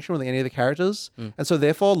zero connection with any of the characters, and so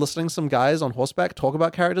therefore listening to some guys on horseback talk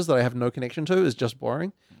about characters that I have no connection to is just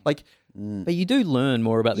boring. Like, But you do learn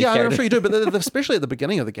more about these yeah, I'm characters. sure you do, but especially at the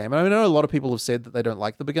beginning of the game. I mean, I know a lot of people have said that they don't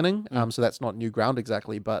like the beginning, so that's not new ground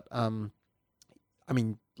exactly. But I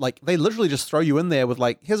mean, like, they literally just throw you in there with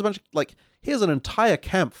like, here's a bunch of, like, here's an entire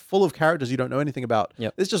camp full of characters you don't know anything about.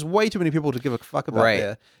 Yep. There's just way too many people to give a fuck about Right.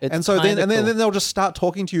 there. It's And so then kinda cool. then they'll just start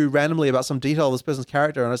talking to you randomly about some detail of this person's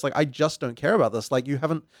character, and it's like, I just don't care about this. Like, you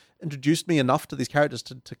haven't introduced me enough to these characters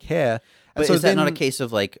to care. And But so is that then, not a case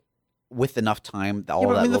of like with enough time all Yeah,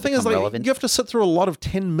 but that I mean, will the thing become is, like, relevant? you have to sit through a lot of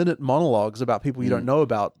 10-minute monologues about people you don't know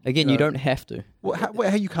about. Again, you don't have to. Well,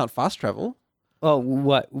 how you can't fast travel? Oh,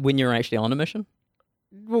 what? When you're actually on a mission?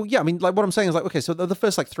 Well, yeah, I mean, like what I'm saying is like, okay, so the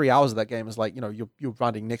first like 3 hours of that game is like, you're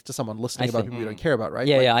running next to someone listening I about see. people you don't care about, right?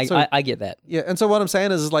 Yeah, Like, yeah, so, I get that. yeah, and so what I'm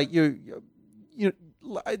saying is like you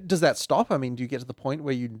does that stop? I mean, do you get to the point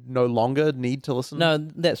where you no longer need to listen? No,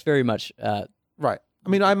 that's very much Right. I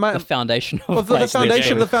mean, I might. the foundation of Well, the like,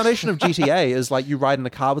 foundation, game. the foundation of GTA is like you ride in a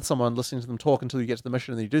car with someone, listening to them talk until you get to the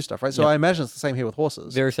mission, and then you do stuff, right? So Yeah. I imagine it's the same here with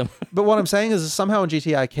horses. very similar. But what I'm saying is somehow in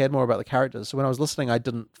GTA I cared more about the characters. So when I was listening, I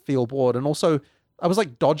didn't feel bored, and also I was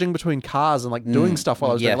like dodging between cars and like doing stuff while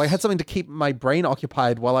I was doing it. Like I had something to keep my brain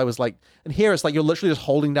occupied while I was like. And here it's like you're literally just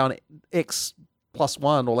holding down X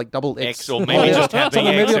 +1 or like double X. X, or maybe just tapping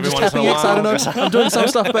Maybe X I'm every just once in a tapping X. I don't while. know. I'm doing some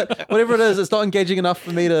stuff, but whatever it is, it's not engaging enough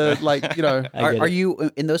for me to like I get Are it.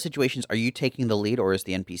 you in those situations? Are you taking the lead or is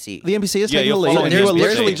the NPC? The NPC is Yeah, taking the you're lead, following and you the are NPC.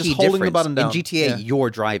 literally There's a just key holding the difference. button down. In GTA, Yeah. you're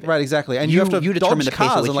driving. Right, exactly, and you have to determine dodge the pace at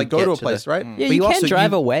cars which and like you go get to a to place, the- right? Yeah, But you you can also-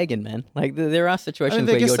 drive you- a wagon, man. Like there are situations I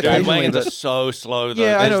where guess you're the Dude, driving. wagon- wagons are so slow though.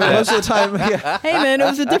 Yeah, I know. There's Most of the time, yeah. Hey, man, it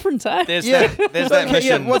was a different time. There's Yeah, there's but, that okay,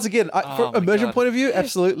 yeah. mission. Once again, Oh from my immersion God. point of view,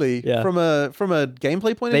 absolutely. Yeah. From a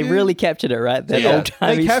gameplay point of They view, really captured it, right? That Yeah. old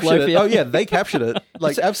timey they captured slow it. feel. Oh yeah, they captured it.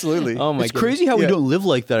 Like absolutely. Oh my It's goodness. crazy how we Yeah. don't live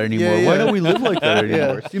like that anymore. Yeah, Why yeah. don't we live like that Yeah.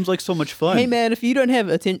 anymore? It seems like so much fun. Hey, man, if you don't have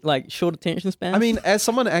short attention span, I mean, as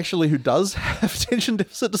someone actually who does have attention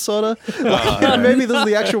deficit disorder, like, maybe this is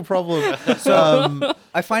the actual problem.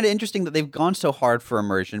 I find it interesting that they've gone so hard for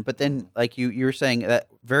immersion, but then like you were saying that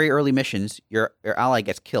very early missions, your ally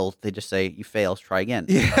gets killed. They just say you fail, try again.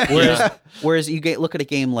 Whereas you look at a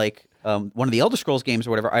game like one of the Elder Scrolls games or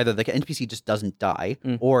whatever, either the NPC just doesn't die,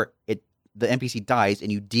 or the NPC dies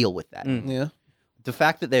and you deal with that. Yeah. The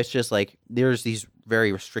fact that there's these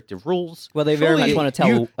very restrictive rules. Well, they very much want to tell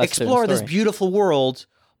you a certain explore this story. beautiful world,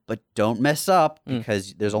 but don't mess up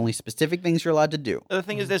because there's only specific things you're allowed to do. The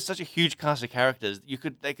thing is, there's such a huge cast of characters.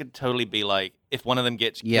 They could totally be like, if one of them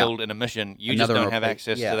gets Yeah. killed in a mission, you Another just don't have replace-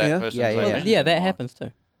 access yeah. to that Yeah. person's Yeah, yeah, like, yeah. mission Yeah, that anymore. happens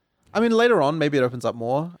too. I mean, later on, maybe it opens up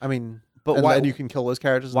more. I mean, But and why- then you can kill those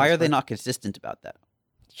characters. Why and are they stuff. not consistent about that?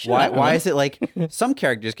 Shut Why up, why man. is it like some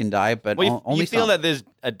characters can die, but Well, you, only you feel some? that there's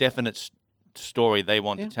a definite story they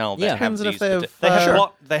want Yeah. to tell. That Yeah. have Depends on if these they have, they have Sure.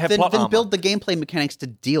 plot. They have then, plot then armor. build the gameplay mechanics to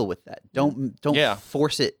deal with that. Don't Yeah.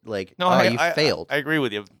 force it like No, you failed. I agree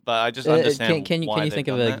with you, but I just understand Can you why think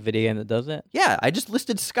they've of done a that. video game that does that? Yeah, I just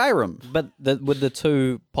listed Skyrim. But with the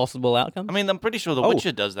two possible outcomes. I mean, I'm pretty sure The Oh.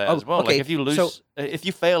 Witcher does that Oh, as well. okay, Like, if you lose, so- if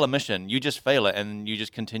you fail a mission, you just fail it and you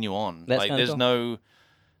just continue on. That's Like, kinda there's cool. no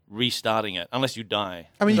restarting it unless you die.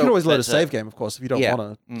 I mean, you So can always load a that's it. save game, of course, if you don't Yeah.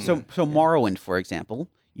 want to. So Morrowind, for example,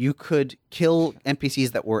 you could kill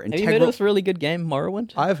NPCs that were have you heard integral. of this really good game,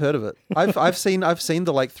 Morrowind? I've heard of it. I've seen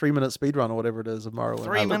the like 3-minute speed run or whatever it is of Morrowind.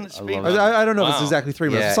 3 minutes I speed. love run. I don't know if it's Wow. exactly 3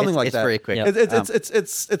 minutes, Yeah, but something it's, like it's that. very quick.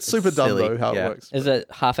 Yeah. It's super dumb silly, though how yeah. it works. Is it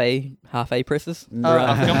half A presses? Oh,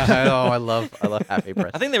 I love Happy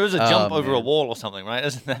Press. I think there is a jump Oh, over a man. wall or something, right?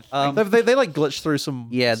 Isn't that? They like glitch through some.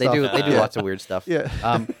 Yeah, they stuff. do. They do Yeah. lots of weird stuff. Yeah.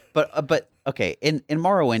 But okay, in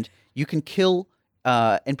Morrowind, you can kill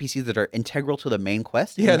NPCs that are integral to the main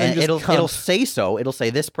quest. Yeah, they and just it'll can't. say so. It'll say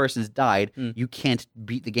this person's died. You can't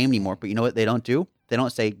beat the game anymore. But you know what they don't do? They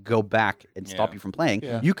don't say go back and stop Yeah. you from playing.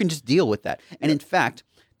 Yeah. You can just deal with that. And in fact,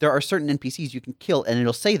 there are certain NPCs you can kill, and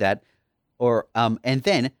it'll say that. Or and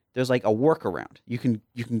then there's like a workaround. You can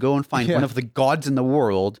go and find Yeah. one of the gods in the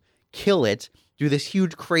world, kill it, do this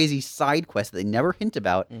huge crazy side quest that they never hint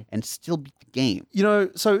about, and still beat the game. You know,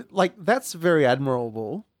 so like that's very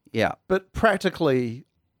admirable, Yeah. but practically,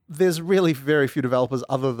 there's really very few developers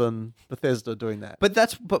other than Bethesda doing that. But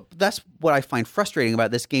that's what I find frustrating about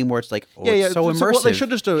this game, where it's like, oh, yeah, it's so immersive. what they should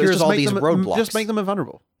just do is Here's just all make these them roadblocks. just make them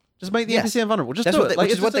invulnerable. Just make the Yes. NPC invulnerable. Just That's do what it. which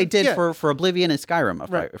it's is what just they a- did yeah. for Oblivion and Skyrim,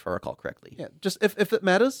 Right. if I recall correctly. Yeah, just if it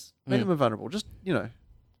matters, make them invulnerable. Just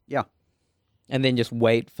Yeah. And then just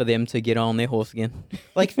wait for them to get on their horse again.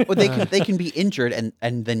 Like they can be injured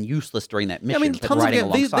and then useless during that Yeah, mission. I mean, but tons of riding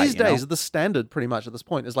games these alongside, you know? days. The standard, pretty much at this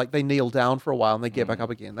point, is like they kneel down for a while and they get back up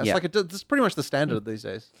again. That's Yeah. that's pretty much the standard these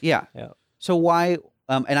days. Yeah. Yeah. So why?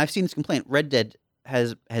 And I've seen this complaint. Red Dead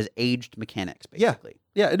has aged mechanics Yeah. basically.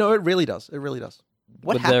 Yeah, no, it really does. It really does.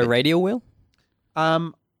 What With happened? the radial wheel?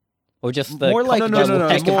 Or just the More like No, just, no,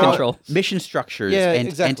 just more- how control. mission structures Yeah, and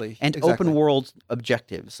exactly, and exactly. open world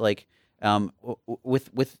objectives. Like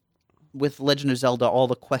with Legend of Zelda, all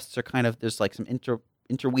the quests are kind of there's like some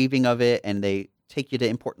interweaving of it, and they take you to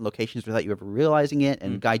important locations without you ever realizing it,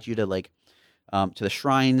 and guide you to like to the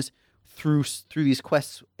shrines through these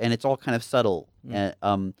quests, and it's all kind of subtle.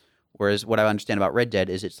 Whereas what I understand about Red Dead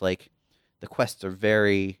is it's like the quests are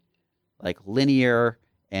very like linear,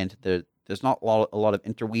 and there's not a lot of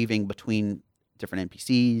interweaving between different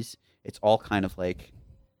NPCs. It's all kind of like,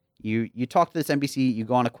 You talk to this NPC, you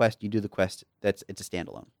go on a quest, you do the quest. It's a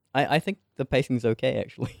standalone. I think the pacing's okay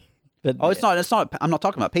actually. But Oh, it's not. It's not. I'm not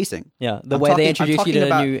talking about pacing. yeah, the I'm way talking- they I'm introduce you talking to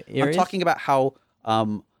about- new areas. I'm talking about how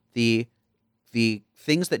the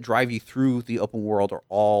things that drive you through the open world are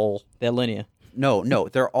all They're linear. no,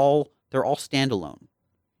 they're all standalone.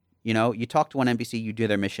 You know, you talk to one NPC, you do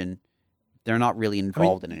their mission. They're not really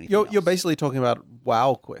involved in anything. You're else. basically talking about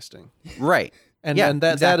WoW questing, right. and Yeah, and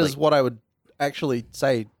that exactly. is what I would actually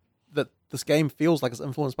say that this game feels like it's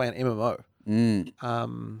influenced by an MMO.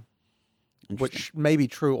 Interesting. Which may be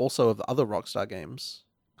true also of the other Rockstar games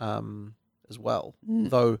as well.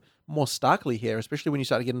 Though more starkly here, especially when you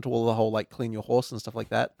start to get into all the whole like clean your horse and stuff like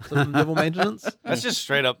that, sort of level maintenance. That's just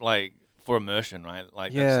straight up like for immersion, right?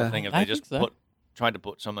 Like that's Yeah. the thing. If I they think just so. tried to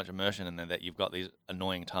put so much immersion in there that you've got these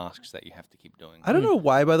annoying tasks that you have to keep doing. I don't know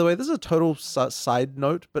why, by the way. This is a total side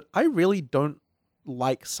note, but I really don't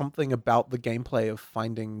like something about the gameplay of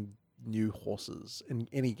finding new horses in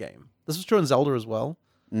any game. This was true in Zelda as well.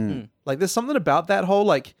 Like, there's something about that whole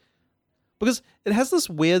like, because it has this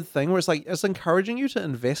weird thing where it's like it's encouraging you to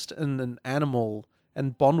invest in an animal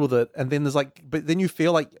and bond with it, and then there's like, but then you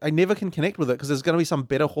feel like I never can connect with it because there's going to be some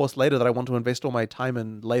better horse later that I want to invest all my time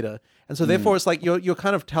in later, and so therefore it's like you're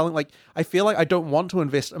kind of telling like I feel like I don't want to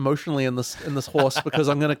invest emotionally in this horse because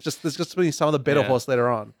I'm gonna just there's just going to be some of the better Yeah. horse later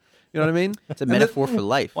on. You know what I mean? It's a metaphor for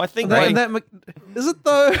life. Well, I think And like, is it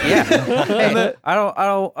though? Yeah. Hey, I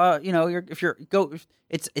don't. You know,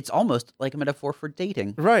 it's almost like a metaphor for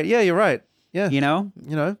dating. Right. Yeah, you're right. Yeah. You know,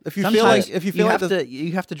 You know, if you sometimes feel like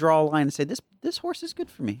you have to draw a line and say this horse is good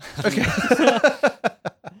for me. okay.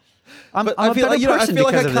 I'm But a I feel better like I person feel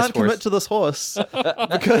like I because of this can't commit horse. to this horse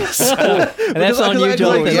because And that's on you,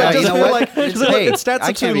 Jonathan. I Yeah, just you know feel what? like because Hey, its stats I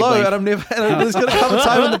are can't too be low, blamed. and I'm never. And there's going to come a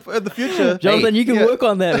time in the future. Jonathan, you can yeah. work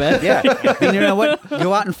on that, man. Yeah, and you know what?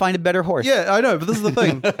 Go out and find a better horse. Yeah, I know, but this is the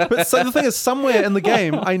thing. But so the thing is, somewhere in the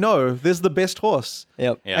game, I know there's the best horse,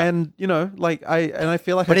 Yep. yeah. and you know, like I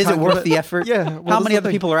feel like. But I is it can't worth commit- the effort? Yeah. How well, many that's other the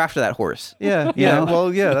thing. people are after that horse? Yeah. You Yeah. know?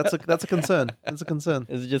 Well, yeah. That's a concern. That's a concern.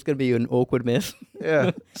 Is it just going to be an awkward mess?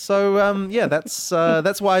 Yeah. So yeah, that's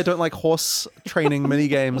why I don't like horse training mini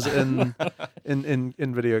games in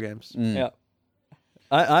video games. Yeah.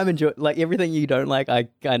 I'm enjoying like everything you don't like. I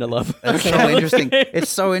kind of love. That's so interesting. It's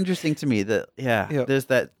so interesting to me that Yeah. there's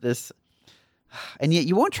this, and yet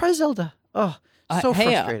you won't try Zelda. Oh, so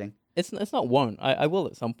Hey, frustrating. It's not won't. I will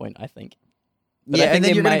at some point. I think. But Yeah, I think and then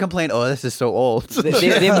there you're gonna might- complain. Oh, this is so old.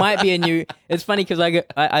 there might be a new. It's funny because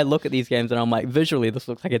I look at these games and I'm like, visually this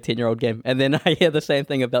looks like a 10-year-old game, and then I hear the same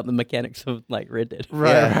thing about the mechanics of like Red Dead. Right.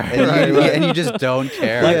 Yeah, Right. and, Right. you, Right. and you just don't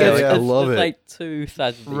care. Like, Yeah, You're it's, like, I it's, love it's it. like two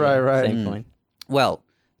sides of the Right. same coin. Well,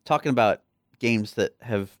 talking about games that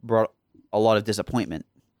have brought a lot of disappointment.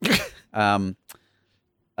 shit.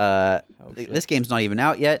 This game's not even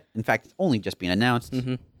out yet. In fact, it's only just been announced.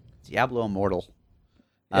 Mhm. Diablo Immortal.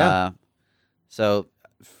 Yeah. So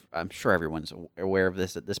I'm sure everyone's aware of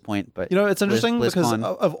this at this point, but You know, it's interesting because BlizzCon.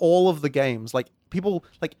 of all of the games, like people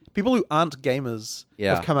who aren't gamers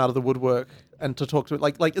Yeah. have come out of the woodwork and to talk to it.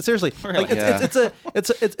 Like seriously, like Really?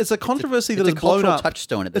 it's a controversy that it's is a blown cultural up.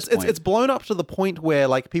 touchstone at this It's point. it's blown up to the point where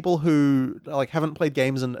like people who like haven't played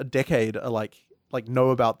games in a decade are like know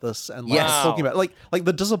about this and like Yes. talking about it. like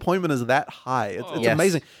the disappointment is that high. It's Yes.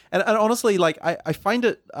 amazing. And honestly, like I find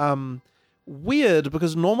it weird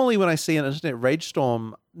because normally when I see an internet rage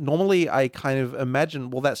storm, normally I kind of imagine,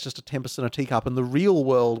 well, that's just a tempest in a teacup, and the real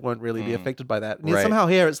world won't really be affected by that. And yet Right. somehow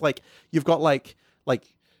here it's like you've got like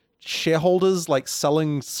shareholders like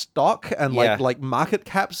selling stock and Yeah. like market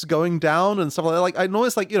caps going down and stuff like that. Like I know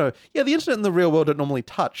it's like, you know, yeah, the internet and the real world don't normally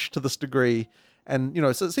touch to this degree, and you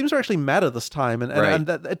know, so it seems to actually matter this time. And Right. and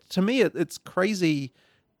that, to me, it's crazy,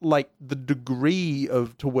 like the degree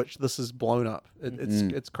to which this is blown up.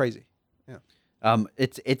 It's crazy.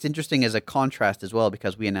 It's interesting as a contrast as well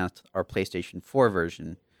because we announced our PlayStation 4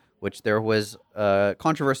 version, which there was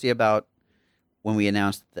controversy about when we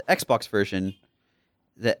announced the Xbox version.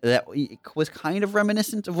 That was kind of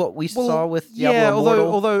reminiscent of what we saw with Diablo yeah, Immortal,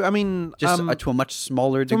 although I mean, just to a much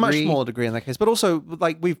smaller to a degree. much smaller degree in that case, but also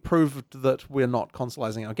like we've proved that we're not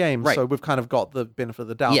consoleizing our games, Right. so we've kind of got the benefit of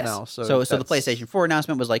the doubt Yes. now. So the that's- PlayStation 4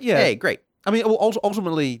 announcement was like, Yeah. hey, great. I mean,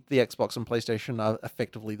 ultimately, the Xbox and PlayStation are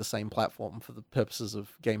effectively the same platform for the purposes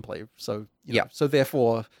of gameplay. So you know, Yeah. so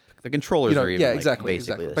therefore, The controllers you know, are even yeah, like, exactly,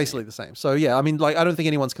 basically the same. So yeah, I mean, like I don't think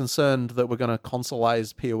anyone's concerned that we're going to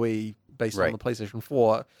consolize PoE based on Right. the PlayStation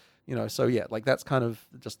 4. You know, so yeah, like that's kind of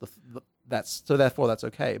just that's so therefore that's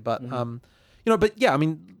okay. But you know, but yeah, I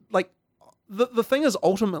mean, like the thing is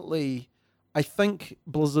ultimately, I think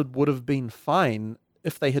Blizzard would have been fine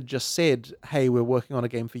if they had just said, "Hey, we're working on a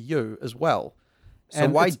game for you as well." So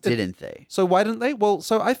And why it's- didn't they? So why didn't they? Well,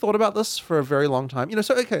 so I thought about this for a very long time.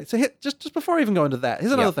 So okay, so here, just before I even go into that,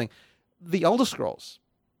 here's another Yeah. thing. The Elder Scrolls,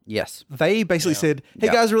 Yes. they basically said, hey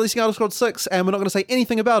Yeah. guys, we're releasing Elder Scrolls 6 and we're not going to say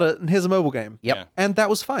anything about it, and here's a mobile game. Yep. Yeah. And that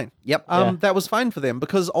was fine. Yep. That was fine for them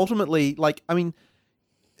because ultimately, like, I mean,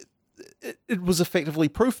 it was effectively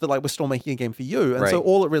proof that like we're still making a game for you, and so Right.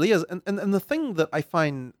 all it really is. And the thing that I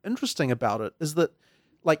find interesting about it is that,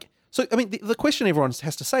 like, so I mean, the question everyone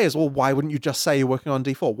has to say is, well, why wouldn't you just say you're working on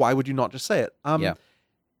D4? Why would you not just say it? Yeah.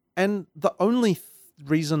 And the only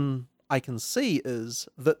reason I can see is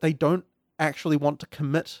that they don't actually want to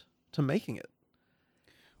commit to making it,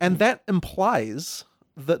 and that implies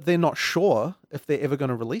that they're not sure if they're ever going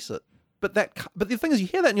to release it. But the thing is, you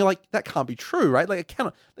hear that and you're like, that can't be true, right? Like,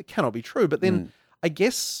 that cannot be true. But then, I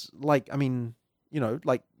guess, like, I mean,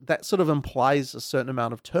 like that sort of implies a certain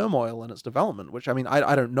amount of turmoil in its development. Which, I mean,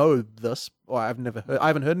 I don't know this, or I haven't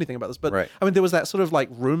heard anything about this. But Right. I mean, there was that sort of like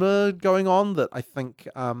rumor going on that I think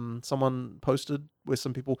someone posted where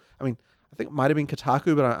some people, I mean, I think it might have been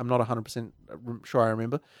Kotaku, but I'm not 100% sure I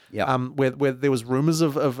remember. Yeah. Where there was rumors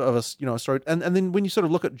of a story, and then when you sort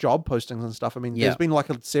of look at job postings and stuff, I mean, Yeah. there's been like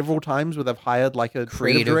several times where they've hired like a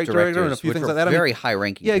Creative director and a few which things were like that. I mean, very high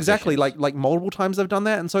ranking. yeah, exactly. positions. Like multiple times they've done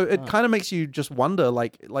that, and so it kind of makes you just wonder,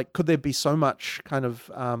 like could there be so much kind of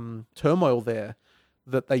turmoil there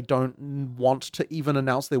that they don't want to even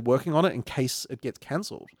announce they're working on it in case it gets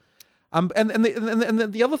cancelled? And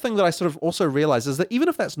the other thing that I sort of also realize is that even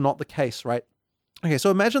if that's not the case, right? Okay,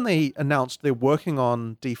 so imagine they announced they're working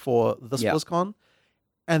on D4 this Yeah. BlizzCon,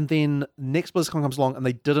 and then next BlizzCon comes along and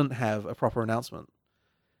they didn't have a proper announcement.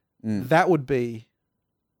 That would be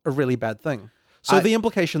a really bad thing. So the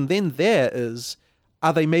implication then there is,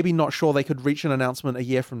 are they maybe not sure they could reach an announcement a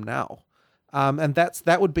year from now? And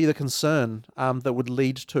that would be the concern that would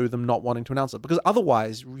lead to them not wanting to announce it. Because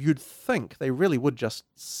otherwise, you'd think they really would just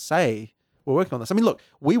say, we're working on this. I mean, look,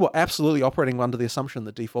 we were absolutely operating under the assumption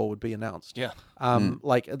that D4 would be announced. Yeah.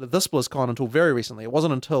 Like this BlizzCon until very recently. It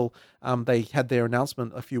wasn't until they had their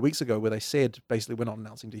announcement a few weeks ago where they said, basically, we're not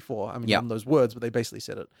announcing D4. I mean, Yeah. not in those words, but they basically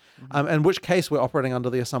said it. In which case, we're operating under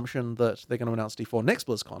the assumption that they're going to announce D4 next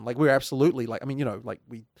BlizzCon. Like, we're absolutely, like, I mean,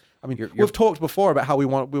 we've talked before about how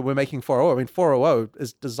we're making 4.0. I mean, 4.0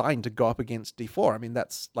 is designed to go up against D4. I mean,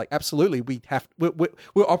 that's like absolutely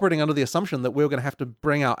we're operating under the assumption that we're going to have to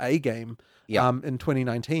bring out a game Yeah. in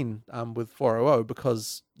 2019 with 4.0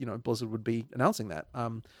 because Blizzard would be announcing that.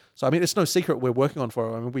 So I mean, it's no secret we're working on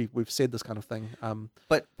 4.0. I mean, we've said this kind of thing.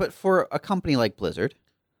 But for a company like Blizzard,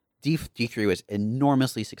 D3 was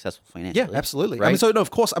enormously successful financially. Yeah, absolutely. Right? I mean, so no,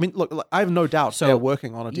 of course. I mean, look, I have no doubt So- they're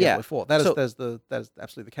working on a yeah. Diablo 4. That is So- that is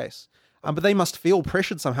absolutely the case. But they must feel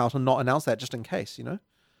pressured somehow to not announce that just in case,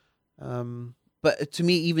 But to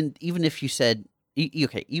me, even if you said,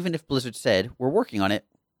 okay, even if Blizzard said we're working on it,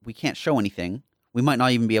 we can't show anything. We might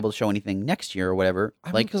not even be able to show anything next year or whatever.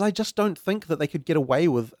 I mean, because I just don't think that they could get away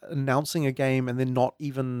with announcing a game and then not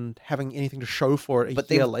even having anything to show for it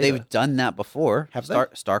but year later. they've done that before. Have they?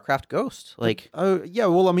 StarCraft Ghost, like Oh yeah,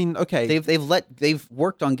 well, I mean, okay, they've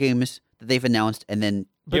worked on games that they've announced and then.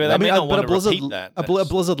 Yeah, but they may not want a to Blizzard, repeat that. a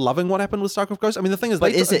Blizzard loving what happened with StarCraft Ghost. I mean, the thing is,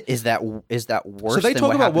 But they, is that worse? so they than talk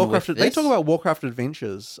what about happened Warcraft. with They this? talk about Warcraft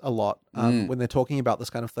Adventures a lot when they're talking about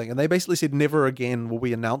this kind of thing, and they basically said, "Never again will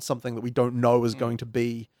we announce something that we don't know is going to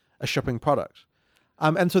be a shipping product."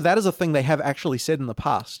 And so that is a thing they have actually said in the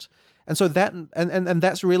past. And so that and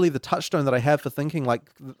that's really the touchstone that I have for thinking. Like,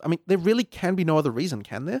 I mean, there really can be no other reason,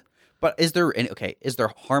 can there? But is there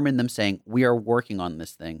harm in them saying we are working on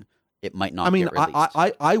this thing? It might not. I mean, get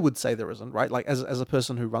released. I would say there isn't, right? Like, as a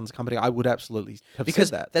person who runs a company, I would absolutely have because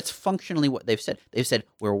said that. that's functionally what they've said. They've said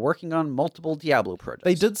we're working on multiple Diablo projects.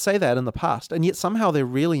 They did say that in the past, and yet somehow they're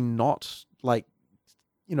really not like,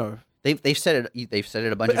 They've said it. They've said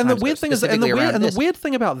it a bunch of And times. the weird thing is, and specifically around the this. weird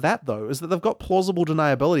thing about that though is that they've got plausible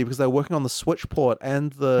deniability because they're working on the Switch port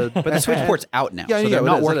and the. But the Switch port's out now, Yeah, so yeah, they're it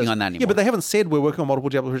not is, it working is. on that anymore. Yeah, but they haven't said we're working on multiple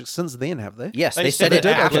Diablo projects since then, have they? yes, They they said said it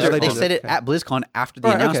it after after. they They did said it. it at BlizzCon after the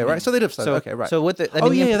Right, announcement. okay, right. So they did say So, okay, right. So what the? I Oh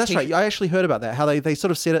mean, the yeah, that's right. implication- I actually heard about that. How they sort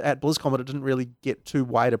of said it at BlizzCon, but it didn't really get too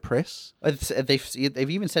wide a press. They've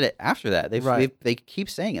even said it after that. Right. They keep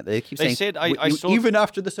saying it. They keep They saying said, I saw- even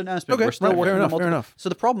after this announcement, Okay, we're still right, working fair on enough, multiple. fair enough. So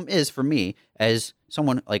the problem is for me as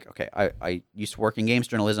someone like I used to work in games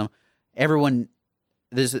journalism. Everyone,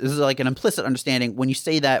 this is like an implicit understanding. When you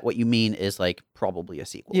say that, what you mean is like probably a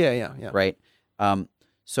sequel. Yeah. Right.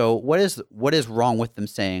 So what is wrong with them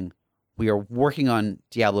saying we are working on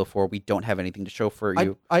Diablo 4? We don't have anything to show for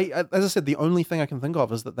you. I as I said, the only thing I can think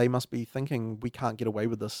of is that they must be thinking we can't get away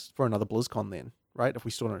with this for another BlizzCon then, right? If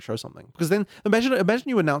we still don't show something, because then imagine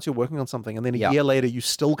you announce you're working on something and then a Yeah. year later you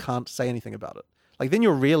still can't say anything about it. like then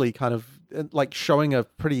you're really kind of like showing a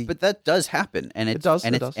pretty. But that does happen, and It does.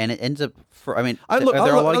 and it ends up. There I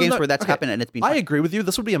are a lot of games where that's okay. happened, and it's been. I agree with you.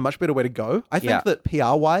 This would be a much better way to go. I think that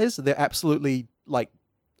PR wise, they're absolutely like.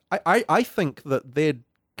 I think that they're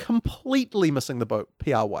completely missing the boat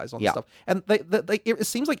PR wise on this stuff, and they it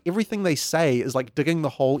seems like everything they say is like digging the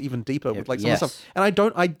hole even deeper with like some of the stuff. And I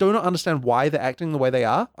do not understand why they're acting the way they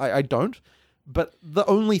are. I don't. But the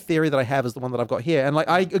only theory that I have is the one that I've got here, and like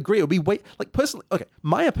I agree, it would be like personally. Okay,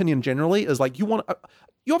 my opinion generally is like you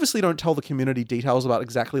obviously don't tell the community details about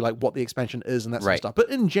exactly like what the expansion is and that sort of stuff. But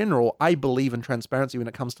in general, I believe in transparency when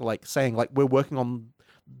it comes to like saying like we're working on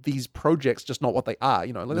these projects, just not what they are.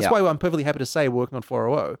 You know, like, that's why I'm perfectly happy to say we're working on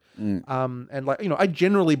 400. And like I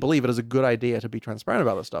generally believe it is a good idea to be transparent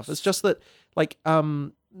about this stuff. It's just that like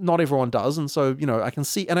not everyone does, and so I can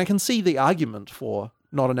see the argument for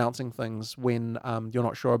not announcing things when you're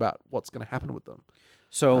not sure about what's going to happen with them.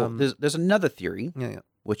 So there's another theory,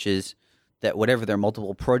 which is that whatever their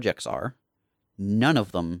multiple projects are, none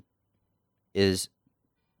of them is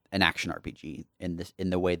an action RPG in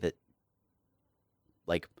the way that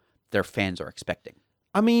like their fans are expecting.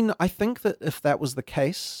 I mean, I think that if that was the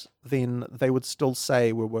case, then they would still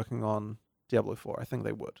say we're working on Diablo 4. I think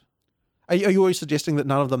they would. Are you always suggesting that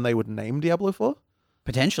none of them they would name Diablo 4?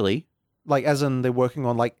 Potentially. Like, as in they're working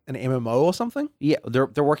on like an MMO or something? Yeah, they're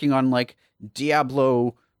working on like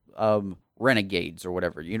Diablo Renegades or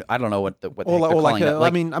whatever. I don't know what the heck they're calling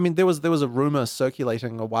it. I mean, there was a rumor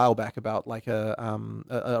circulating a while back about like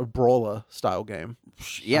a brawler style game.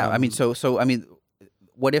 Yeah, I mean, so I mean,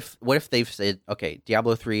 what if they've said, okay,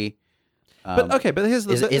 Diablo 3. But here's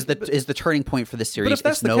the turning point for this series. But if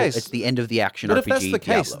that's the case, it's the end of the action but RPG. If that's the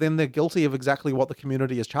case, Diablo. then they're guilty of exactly what the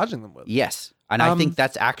community is charging them with. Yes, and I think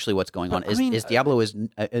that's actually what's going on. Is Diablo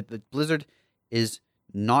Blizzard is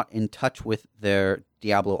not in touch with their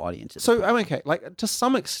Diablo audiences. So I'm okay. Like to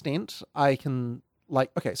some extent, I can like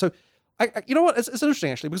okay. So you know what? It's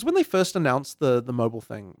interesting actually because when they first announced the mobile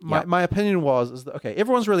thing, my opinion is that okay,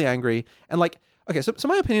 everyone's really angry and like okay. So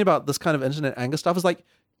my opinion about this kind of internet anger stuff is like.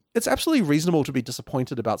 It's absolutely reasonable to be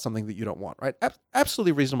disappointed about something that you don't want, right?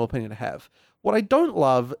 Absolutely reasonable opinion to have. What I don't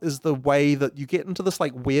love is the way that you get into this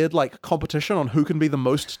like weird like competition on who can be the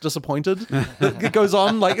most disappointed that goes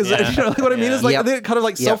on. Like, is it, like what I mean? Is like it kind of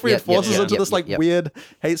like self-reinforces into this like weird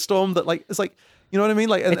hate storm that like it's like. You know what I mean?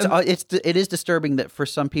 Like, it is disturbing that for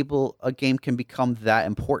some people a game can become that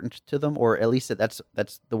important to them, or at least that's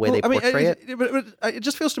the way they portray it. It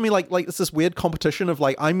just feels to me like it's this weird competition of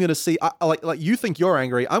like I'm going to see like you think you're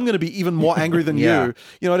angry, I'm going to be even more angry than you. You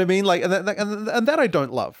know what I mean? Like, and that I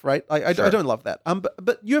don't love, right? I don't love that.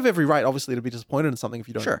 But you have every right, obviously, to be disappointed in something if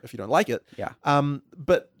you don't like it. Yeah.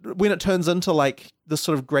 But when it turns into like this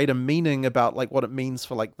sort of greater meaning about like what it means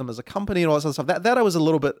for like them as a company and all that sort of stuff, that I was a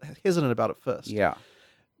little bit hesitant about at first. Yeah.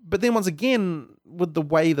 But then once again, with the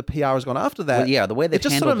way the PR has gone after that, the way they it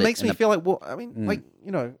just sort of makes me feel like, well, I mean, like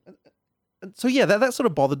so that sort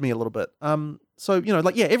of bothered me a little bit. So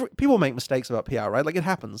like people make mistakes about PR, right? Like it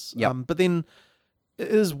happens. Yeah. But then it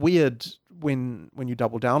is weird when you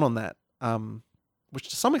double down on that, which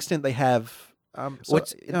to some extent they have.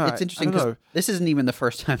 It's interesting because this isn't even the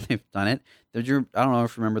first time they've done it. I don't know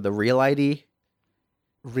if you remember the Real ID.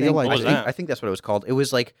 Real ID. I think that's what it was called. It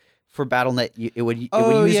was like for BattleNet, it would use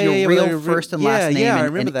your real first and last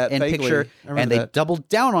name and picture, and they doubled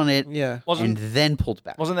down on it, and then pulled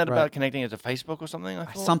back. Wasn't that about connecting it to Facebook or something?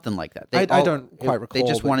 Something like that. I don't quite recall. They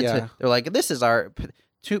just wanted to. They're like, this is our.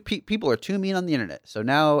 People are too mean on the internet, so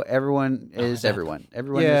now everyone is everyone.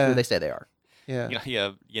 Everyone is who they say they are.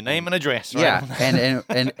 Yeah. Your name and address, right? Yeah,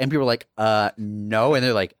 and people are like, no, and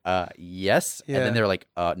they're like, yes, and then they're like,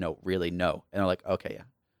 no, really, no, and they're like, okay,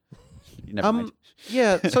 yeah, never mind.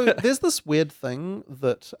 Yeah, so there's this weird thing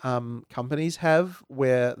that companies have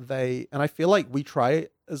where and I feel like we try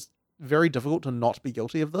is very difficult to not be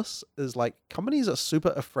guilty of this. Is like companies are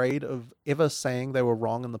super afraid of ever saying they were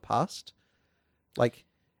wrong in the past, like.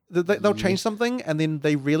 They'll change something, and then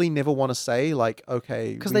they really never want to say, like,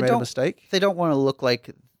 okay, we made a mistake. They don't want to look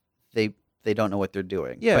like they don't know what they're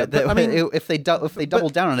doing. Yeah, but I mean, if they double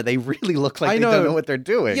down on it, they really look like they don't know what they're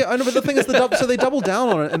doing. Yeah, I know, but the thing is, so they double down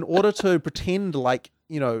on it in order to pretend like,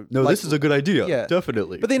 No, like, this is a good idea. Yeah,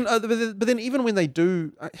 definitely. But then even when they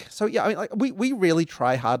do, so yeah, I mean, like we really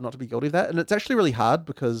try hard not to be guilty of that, and it's actually really hard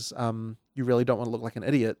because you really don't want to look like an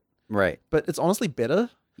idiot. Right. But it's honestly better.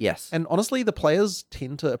 Yes. And honestly, the players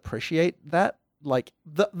tend to appreciate that like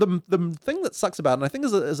the thing that sucks about it, and I think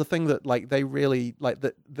is a thing that like they really like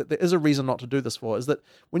that there is a reason not to do this for, is that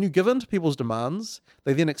when you give in to people's demands,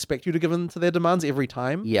 they then expect you to give in to their demands every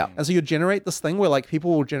time. Yeah. And so you generate this thing where like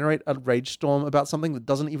people will generate a rage storm about something that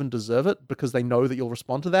doesn't even deserve it because they know that you'll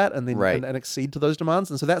respond to that and then Right. and accede to those demands.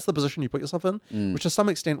 And so that's the position you put yourself in, which to some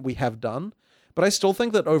extent we have done. But I still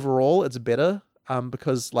think that overall it's better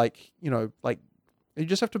because like, you know, like you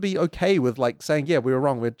just have to be okay with like saying, yeah, we were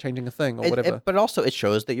wrong, we're changing a thing or whatever. But also it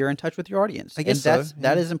shows that you're in touch with your audience. I guess and so,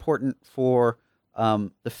 that is important for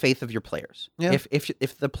the faith of your players. Yeah.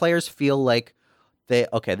 If the players feel like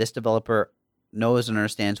this developer knows and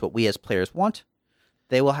understands what we as players want,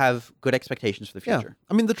 they will have good expectations for the future.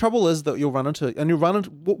 I mean, the trouble is that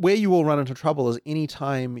where you will run into trouble is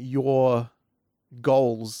anytime your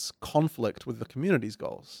goals conflict with the community's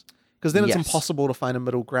goals. Because then it's Yes. impossible to find a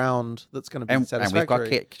middle ground that's going to be And we've satisfactory.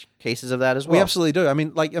 got cases of that as well. We absolutely do. I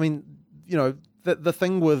mean, you know, the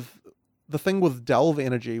thing with Delve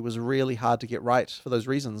Energy was really hard to get right for those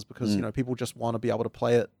reasons because you know people just want to be able to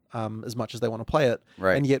play it as much as they want to play it,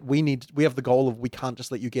 Right. and yet we have the goal of we can't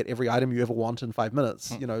just let you get every item you ever want in 5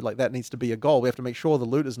 minutes. You know, like that needs to be a goal. We have to make sure the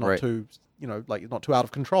loot is not Right. too, you know, like not too out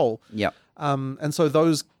of control. Yeah. And so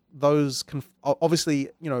obviously,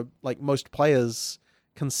 you know, like most players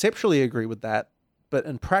conceptually agree with that, but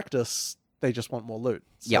in practice they just want more loot.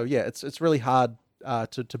 So yeah, it's really hard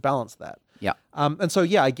to balance that. Yeah. And so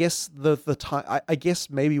yeah, I guess the time I guess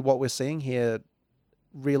maybe what we're seeing here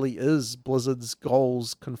really is Blizzard's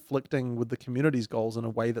goals conflicting with the community's goals in a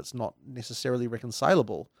way that's not necessarily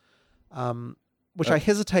reconcilable. Which I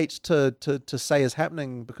hesitate to say is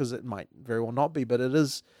happening because it might very well not be, but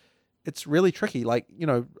it's really tricky. Like, you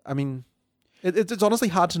know, I mean, it's honestly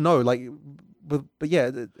hard to know. Like, but yeah,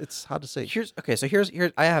 it's hard to see. Here's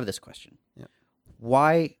I have this question. Yeah.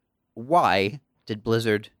 Why did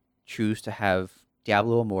Blizzard choose to have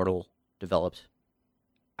Diablo Immortal developed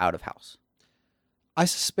out of house? I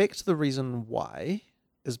suspect the reason why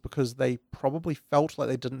is because they probably felt like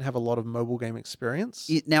they didn't have a lot of mobile game experience.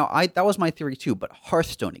 Now, that was my theory too, but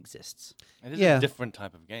Hearthstone exists. It is Yeah. a different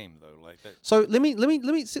type of game, though. Like that. So let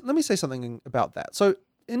me say something about that. So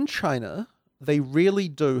in China, they really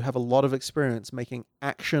do have a lot of experience making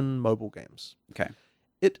action mobile games. Okay.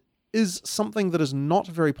 It is something that is not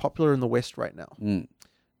very popular in the West right now.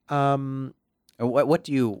 And why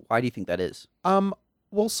do you think that is?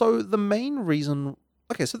 Well, so the main reason.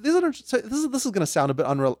 Okay, so this is going to sound a bit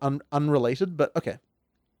unrelated, but okay.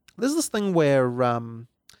 There's this thing where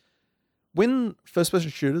when first-person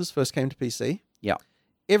shooters first came to PC, Yeah.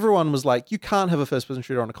 everyone was like, "You can't have a first-person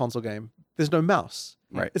shooter on a console game. There's no mouse.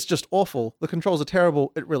 Right. It's just awful. The controls are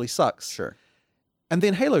terrible. It really sucks." Sure. And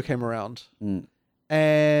then Halo came around, And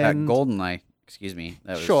and GoldenEye, excuse me.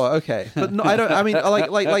 That was, sure, okay, but no, I don't. I mean,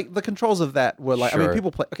 like the controls of that were like. I Sure. mean,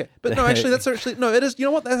 people play. Okay, but no, actually, no. It is. You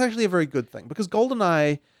know what? That's actually a very good thing because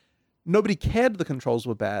GoldenEye, nobody cared the controls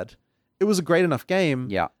were bad. It was a great enough game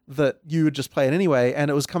Yeah. that you would just play it anyway,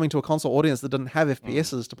 and it was coming to a console audience that didn't have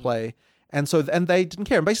FPSs to play, and they didn't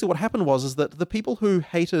care. And basically, what happened was that the people who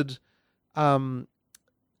hated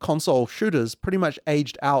console shooters pretty much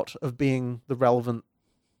aged out of being the relevant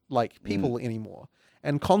like people anymore,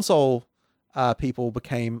 and console people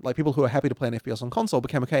became like people who are happy to play an FPS on console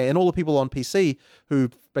became okay, and all the people on PC who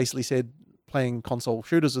basically said playing console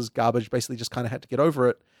shooters is garbage basically just kind of had to get over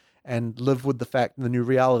it and live with the fact and the new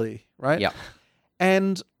reality, right? Yeah.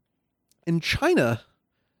 And in China,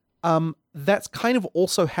 that's kind of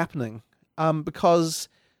also happening because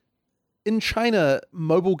in China,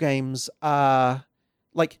 mobile games are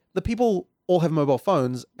like the people all have mobile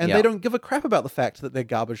phones and Yeah. they don't give a crap about the fact that they're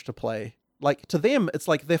garbage to play. Like to them, it's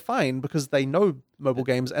like they're fine because they know mobile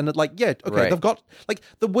games and it like, yeah, okay, Right. they've got like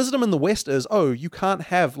the wisdom in the West is, oh, you can't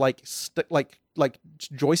have like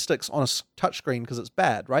joysticks on a touchscreen because it's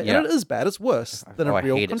bad, right? Yeah. And it is bad. It's worse than Oh, a I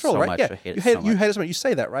real hate it controller, so right? much. Yeah, I hate it you so hate it so much. You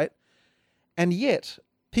say that, right? And yet,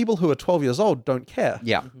 people who are 12 years old don't care.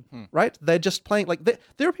 Yeah. Right? They're just playing like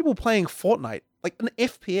there are people playing Fortnite like an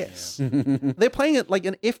FPS. They're playing it like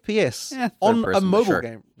an FPS Yeah, third on a person, mobile sure.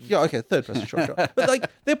 game. Yeah, okay, third person, sure. But like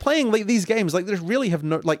they're playing like these games like they really have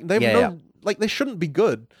no like they have Yeah, no yeah. like they shouldn't be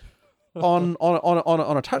good on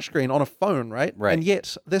a touchscreen on a phone, right? Right. And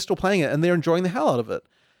yet they're still playing it and they're enjoying the hell out of it.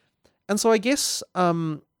 And so I guess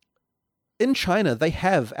in China they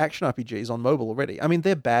have action RPGs on mobile already. I mean,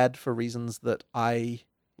 they're bad for reasons that I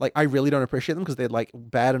really don't appreciate them because they're like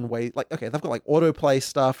bad in ways like, okay, they've got like autoplay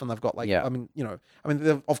stuff and they've got like, Yeah.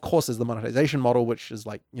 of course there's the monetization model, which is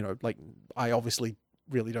like, like I obviously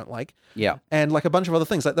really don't like. Yeah. And like a bunch of other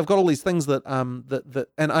things. Like they've got all these things that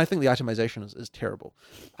and I think the itemization is terrible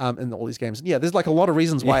in all these games. And yeah, there's like a lot of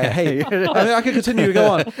reasons why I hate. I mean, I could continue to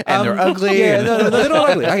go on. And they're ugly. Yeah, no, they're not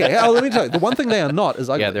ugly. Okay, let me tell you, the one thing they are not is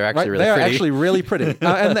ugly. Yeah, they're actually right? really they are pretty. actually really pretty.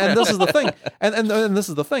 And this is the thing. And this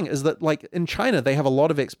is the thing is that like in China they have a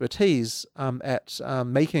lot of expertise at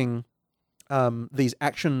making these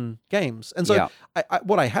action games. And so Yeah.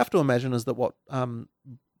 what I have to imagine is that what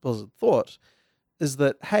Blizzard thought is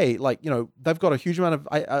that, hey, like, you know, they've got a huge amount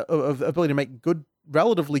of ability to make good,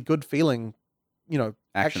 relatively good feeling, you know,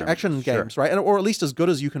 action sure. games, right? Or at least as good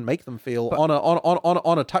as you can make them feel on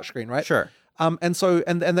a touchscreen, right? Sure. And so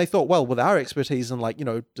and they thought, well, with our expertise in like, you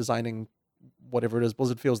know, designing whatever it is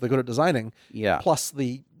Blizzard feels they're good at designing, Yeah. plus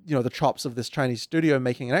the, you know, the chops of this Chinese studio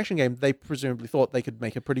making an action game, they presumably thought they could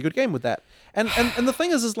make a pretty good game with that. And the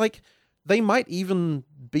thing is like they might even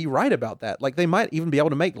be right about that. Like they might even be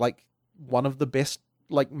able to make like one of the best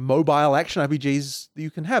like mobile action RPGs that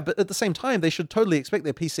you can have. But at the same time, they should totally expect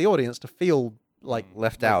their PC audience to feel like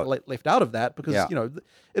Left out. left out of that because you know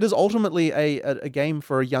it is ultimately a game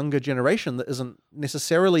for a younger generation that isn't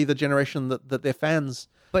necessarily the generation that their fans.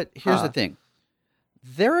 But here's the thing.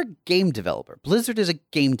 They're a game developer. Blizzard is a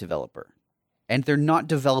game developer. And they're not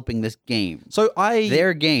developing this game. So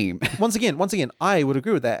Their game. once again, I would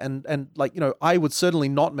agree with that, and like, you know, I would certainly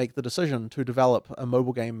not make the decision to develop a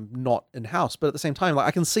mobile game not in house. But at the same time, like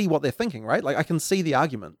I can see what they're thinking, right? Like I can see the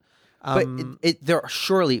argument. But they're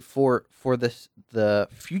surely for the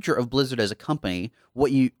future of Blizzard as a company, what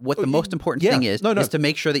the most important thing is to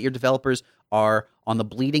make sure that your developers are on the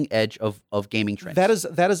bleeding edge of gaming trends. That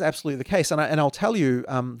is absolutely the case, and I'll tell you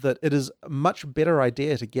that it is a much better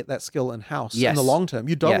idea to get that skill in house in the long term.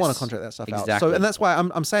 You don't want to contract that stuff out. So, and that's why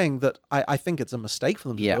I'm saying that I think it's a mistake for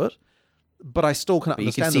them to do it. But I still can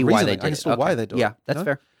understand the reasoning. I can see why they do it. Yeah, that's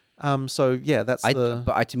fair. So yeah, that's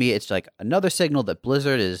But to me, it's like another signal that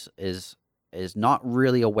Blizzard is not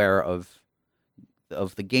really aware of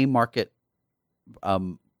the game market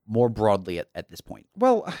more broadly at this point.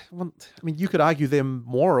 Well, I mean, you could argue they're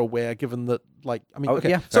more aware, given that, like, I mean, Oh, okay.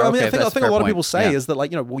 yeah, So fair, I mean, okay, I think that's a a fair lot of point. people say Yeah. is that,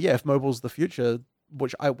 like, you know, well, yeah, if mobile's the future,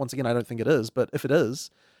 which once again I don't think it is, but if it is,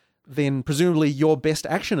 then presumably your best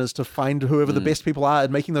action is to find whoever the best people are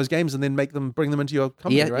at making those games and then bring them into your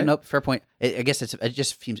company, Yeah, right? nope, fair point. I guess it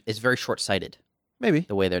just seems it's very short sighted Maybe,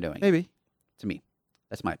 the way they're doing. it, maybe. to me,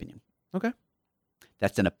 that's my opinion. Okay.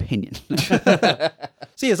 That's an opinion.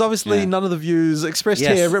 So yes, obviously Yeah. none of the views expressed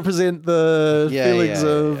Yes. here represent the feelings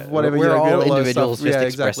of whatever. We're you know, all good or low individuals stuff. just Yeah,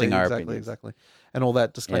 expressing our exactly, opinions. exactly, and all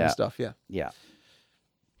that disclaimer Yeah. stuff. Yeah. Yeah.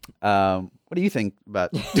 What do you think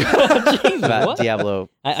about Jeez, what? Diablo?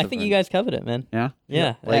 I think you guys covered it, man. Yeah.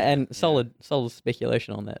 Yeah, Like- and solid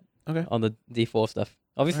speculation on that. Okay. On the D4 stuff.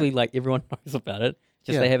 Obviously, like everyone knows about it,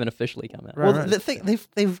 just Yeah. they haven't officially come out. Right. Well, the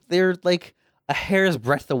thing they're like a hair's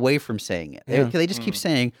breadth away from saying it. Yeah. They just keep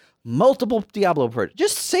saying multiple Diablo projects.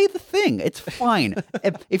 Just say the thing. It's fine.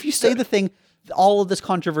 if you say the thing, all of this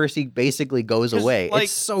controversy basically goes 'Cause, away. like-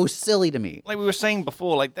 It's so silly to me. Like we were saying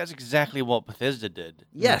before, like that's exactly what Bethesda did.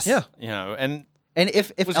 Yes. Yeah. You know, and And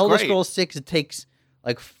if was Elder great. Scrolls 6 it takes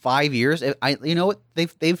like 5 years, you know what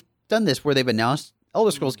they've done this where they've announced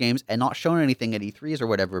Elder Scrolls games and not shown anything at E3s or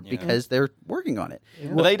whatever because they're working on it.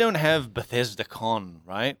 but they don't have Bethesda Con,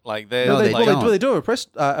 right? Like they're No, they like, don't. They do a press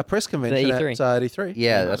convention E3. at E3.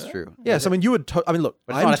 Yeah, that's true. Yes, I mean you would. I mean, look,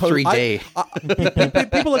 But it's not a 3-day.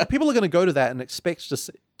 people are going to go to that and expect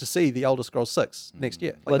to see the Elder Scrolls 6 next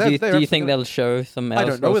year. Well, Like, do you they're think gonna- they'll show some? I Elder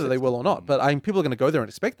don't know Scrolls whether they 6? will or not, but I mean, people are going to go there and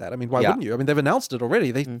expect that. I mean, why Yeah. wouldn't you? I mean, they've announced it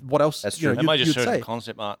already. What else? That's you know, true. They might just you'd show say. some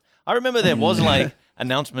concept art. I remember there was like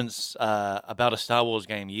announcements about a Star Wars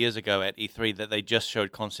game years ago at E3 that they just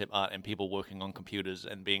showed concept art and people working on computers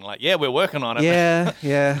and being like, "Yeah, we're working on it." Yeah,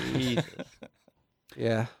 yeah.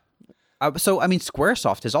 So I mean,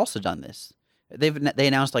 SquareSoft has also done this. They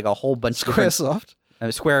announced like a whole bunch of different SquareSoft.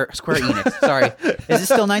 Square Enix. Sorry, is it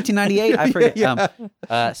still 1998? I forget.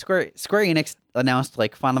 Yeah. Square Enix announced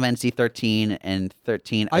like Final Fantasy 13 and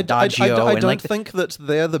 13 I Adagio. and don't like think that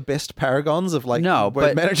they're the best paragons of like No,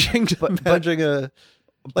 but- managing a.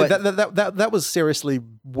 Like but- that was seriously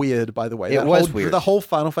weird, by the way. It That was whole, weird. The whole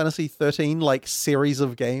Final Fantasy 13 like series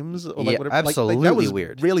of games, or like Yeah, whatever, that absolutely was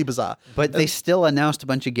weird. really bizarre. But they still announced a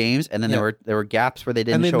bunch of games, and then Yeah. there were gaps where they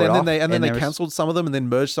didn't And then, show it off. they there was- canceled some of them and then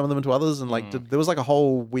merged some of them into others, and like there was like a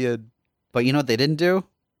whole weird. But you know what they didn't do?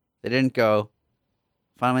 They didn't go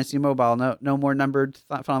Final Fantasy Mobile. No more numbered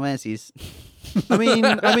Final Fantasies.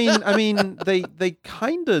 I mean, they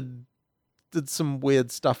kind of did some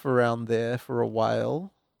weird stuff around there for a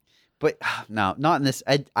while. But no, not in this.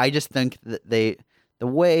 I just think that the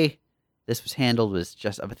way this was handled was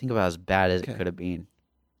just I think about as bad as Okay. it could have been.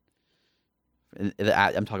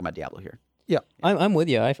 I'm talking about Diablo here. I'm with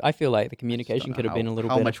you. I feel like the communication Don't could know have been a little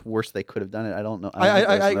how better. much worse they could have done it. I don't know. I don't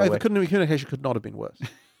think there's no way. The communication could not have been worse.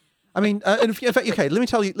 I mean, in fact, okay. Let me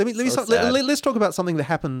tell you. Let's talk about something that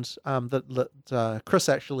happened that Chris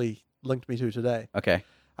actually linked me to today. Okay.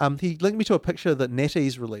 He linked me to a picture that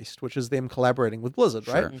NetEase released, which is them collaborating with Blizzard,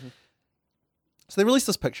 Sure. right? So they released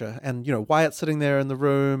this picture, and Wyatt's sitting there in the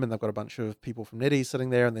room, and they've got a bunch of people from NetEase sitting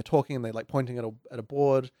there, and they're talking, and they're like pointing at a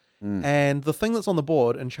board, and the thing that's on the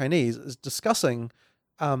board in Chinese is discussing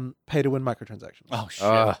pay to win microtransactions. Oh shit.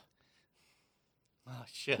 Oh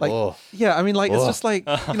shit. Like, yeah, I mean, like it's just like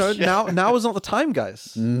shit. now is not the time,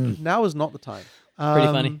 guys. Now is not the time. Pretty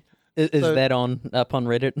funny. Is that up on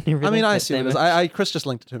Reddit and everything? I mean, I that assume it same is. Chris just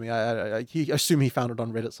linked it to me. I assume he found it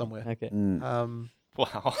on Reddit somewhere. Okay.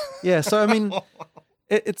 Wow. Yeah, so I mean,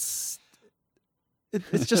 it's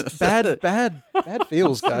just bad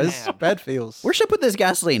feels, guys. Damn. Bad feels. Where should I put this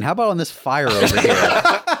gasoline? How about on this fire over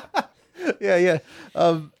here? Yeah.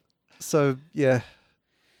 So yeah.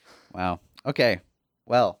 Wow. Okay.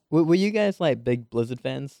 Well, Were you guys like big Blizzard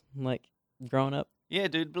fans, like growing up? Yeah,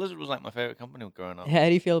 dude, Blizzard was like my favorite company growing up. How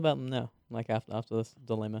do you feel about them now? Like after this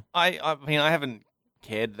dilemma? I mean, I haven't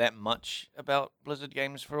cared that much about Blizzard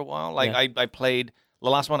games for a while. Like, Yeah. I played the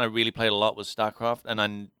last one I really played a lot was StarCraft, and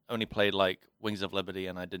I only played like Wings of Liberty,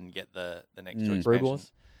 and I didn't get the next two expansions. Brood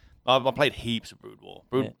Wars? I played heaps of Brood War.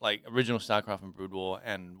 Yeah. Like original StarCraft and Brood War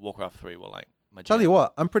and Warcraft 3 were like my Tell jam. you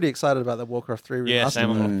what, I'm pretty excited about the Warcraft 3 remaster. Yeah,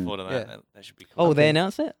 Sam, I'm looking Mm. forward to that. Yeah. That should be cool. Oh, they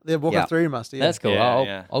announced it? The Warcraft 3 remaster. Yeah. That's cool. Yeah,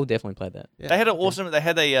 yeah. I'll definitely play that. Yeah. They had an awesome. They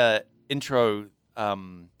had a intro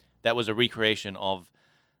that was a recreation of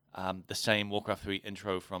the same Warcraft 3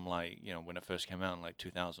 intro from like when it first came out in like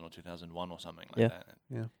 2000 or 2001 or something like Yeah. that.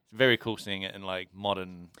 Yeah. It's very cool seeing it in like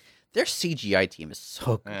modern. their CGI team is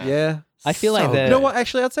so good. Yeah. I feel like So the You know what?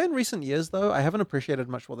 Actually, I'd say in recent years, though, I haven't appreciated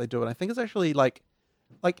much what they do, and I think it's actually like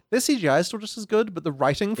their CGI is still just as good, but the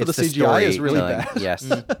writing for It's the CGI is really storytelling. bad.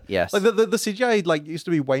 Yes. Yes. Like the CGI like used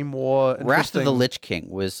to be way more Wrath of the interesting. Lich King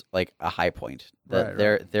was like a high point. Right,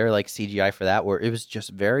 Their like CGI for that, where it was just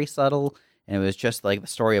very subtle, and it was just like the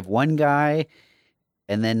story of one guy,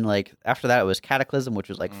 and then like after that it was Cataclysm, which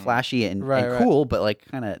was like flashy and Right. cool, but like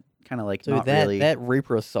kind of like dude, not that really. that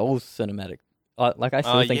Reaper of Souls cinematic. Like I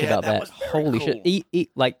still think yeah, about that that. was very Holy cool. shit!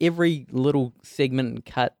 Like every little segment and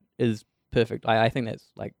cut is perfect. I think that's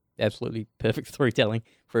like absolutely perfect storytelling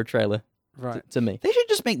for a trailer Right. to me. They should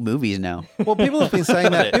just make movies now. Well, people have been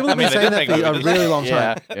saying that. People have I mean, been they saying did that make for a movies. really long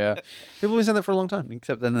time. Yeah. People have been saying that for a long time.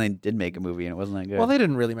 Except then they did make a movie and it wasn't that good. Well, they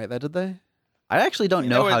didn't really make that, did they? I actually don't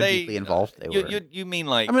know were how they- deeply involved they were. You mean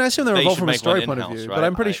like? I mean, I assume they were involved should from a make story one point of in-house, view, right? but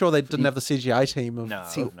I'm pretty Like- sure they didn't have the CGI team of. No,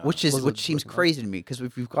 See, no. which Blizzard seems working on it. crazy to me because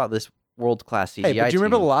if we've got this world class CGI Hey, but do you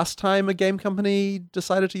remember the team, last time a game company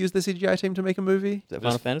decided to use their CGI team to make a movie? Is that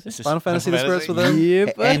Final Fantasy? This is Final Fantasy: The Spirits Within.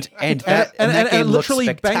 Yeah, and that game looks literally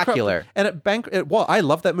spectacular. Well, I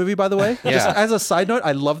love that movie, by the way. Yeah. Just as a side note,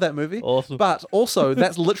 I love that movie. Awesome. But also,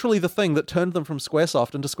 that's literally the thing that turned them from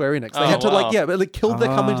SquareSoft into Square Enix. They Oh, had to wow. but it killed their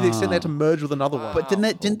company to the extent they had to merge with another one. But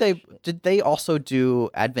did they also do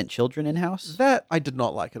Advent Children in house? That I did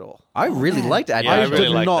not like at all. I really liked Advent. Yeah, I I really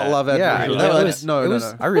did like not that. love Advent Yeah, Children. that That was- no, it no, was-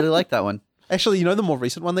 no. I really liked that one. Actually, you know the more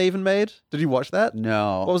recent one they even made? Did you watch that?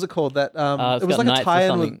 No. What was it called? That It's it was got like a Knights or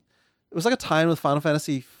tie-in with. something. It was like a tie-in with Final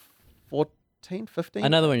Fantasy 14, 15.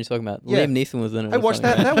 Another one you're talking about. Yeah. Liam Neeson was in it. I or watched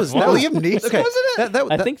that. something. That was Liam Neeson okay. was in it?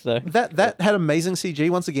 That, I think so. That had amazing CG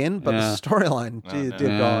once again, but Yeah. the storyline, Oh, dear, no. dear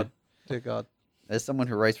Yeah. God, dear God. As someone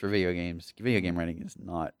who writes for video games, video game writing is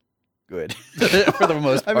not good for the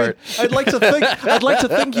most I part. mean, I'd like to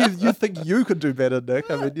think you think you could do better,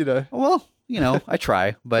 Nick. I mean, you know, Well, I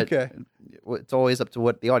try, but Okay. it's always up to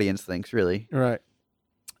what the audience thinks, really. right?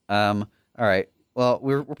 All right. Well,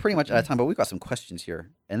 we're pretty much out of time, but we've got some questions here.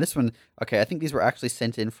 And this one, okay, I think these were actually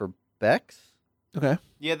sent in for Bex. Okay.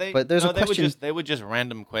 Yeah, But there's a they question- they were just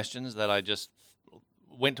random questions that I just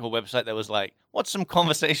went to a website that was like, "What's some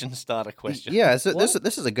conversation starter question?" Yeah, so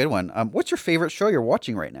this is a good one. What's your favorite show you're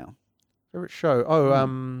watching right now? Favorite show?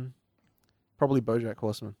 Oh, probably BoJack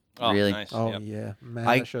Horseman. Oh, Really? Nice. Oh Yep. yeah, man,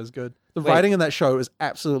 I- that show's good. The Wait. writing in that show is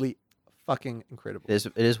absolutely fucking incredible. It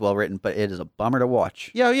is well written, but it is a bummer to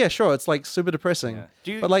watch. Yeah, sure. It's like super depressing, Yeah.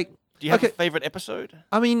 Do you but like, do you have okay. a favorite episode?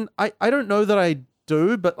 I mean, I don't know that I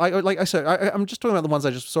do, but like I said, I'm just talking about the ones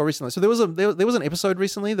I just saw recently. So there was an episode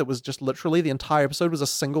recently that was just literally the entire episode was a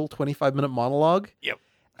single 25-minute monologue. Yep.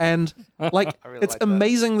 And like I really it's like that.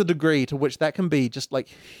 amazing the degree to which that can be just like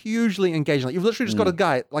hugely engaging. Like you've literally just got a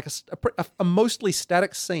guy like a mostly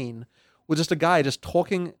static scene with just a guy just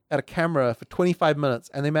talking at a camera for 25 minutes,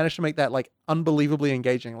 and they managed to make that like unbelievably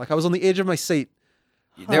engaging. Like I was on the edge of my seat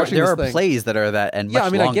watching there this are thing. plays that are that and Yeah, much I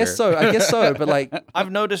mean, longer. I guess so, but like,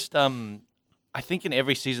 I've noticed. I think in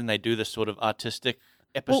every season they do this sort of artistic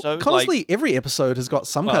episode. well, like, constantly every episode has got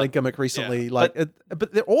some kind of gimmick recently. yeah, Like,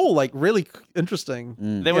 but they're all like really interesting.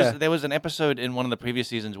 there was an episode in one of the previous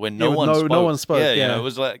seasons where no with one no spoke. one spoke, Yeah, yeah. it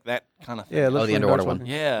was like that kind of thing. Yeah, the literally no underwater one.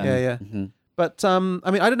 talking. Yeah. Yeah. Mhm. But I mean,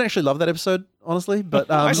 I didn't actually love that episode, honestly. But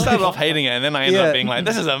I started off hating it, and then I ended Yeah. up being like,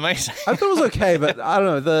 "This is amazing." I thought it was okay, but I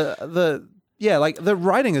don't know. Like the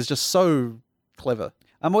writing is just so clever.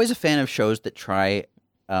 I'm always a fan of shows that try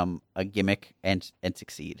a gimmick and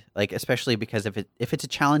succeed. Like especially because if it's a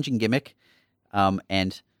challenging gimmick,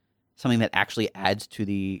 and something that actually adds to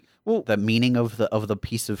the meaning of the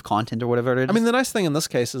piece of content or whatever it is. I mean, the nice thing in this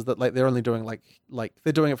case is that like they're only doing like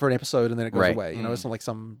they're doing it for an episode and then it goes Right. away. You know, it's not like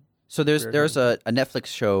some. so there's weird there's a Netflix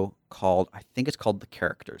show called, I think it's called The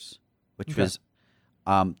Characters, which Okay. was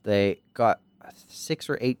they got 6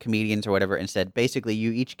 or 8 comedians or whatever and said basically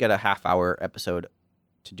you each get a half-hour episode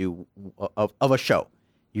to do of a show.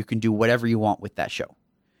 You can do whatever you want with that show.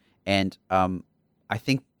 And I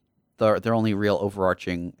think their only real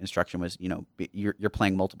overarching instruction was, you're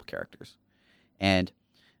playing multiple characters. And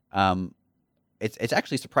it's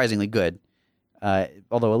actually surprisingly good,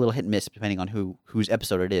 although a little hit and miss depending on whose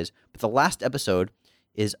episode it is. But the last episode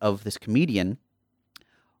is of this comedian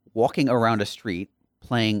walking around a street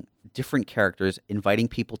playing different characters, inviting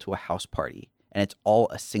people to a house party, and it's all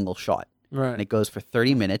a single shot. Right. And it goes for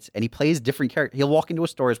 30 minutes, and he plays different characters. He'll walk into a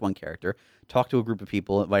store as one character, talk to a group of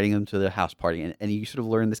people, inviting them to the house party, and you sort of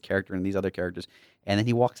learn this character and these other characters. And then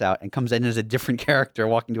he walks out and comes in as a different character,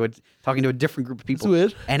 talking to a different group of people.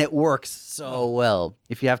 It's weird. And it works so well.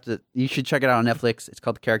 If you should check it out on Netflix. It's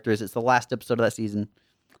called The Characters. It's the last episode of that season.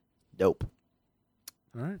 Dope.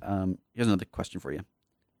 All right. Here's another question for you.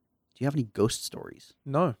 Do you have any ghost stories?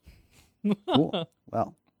 No. Cool.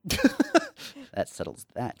 Well, that settles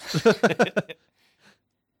that.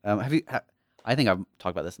 I think I've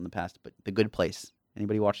talked about this in the past, but The Good Place.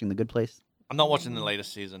 Anybody watching The Good Place? I'm not watching the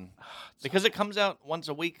latest season because it comes out once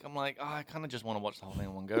a week. I'm like, I kind of just want to watch the whole thing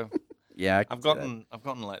in one go. Yeah, I can I've see that.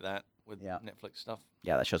 gotten like that with Yeah. Netflix stuff.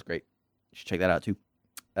 Yeah, that show's great. You should check that out too.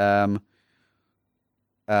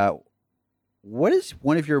 What is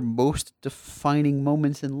one of your most defining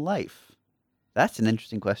moments in life? That's an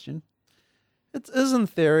interesting question. It is in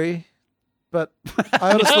theory, but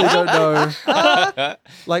I honestly don't know.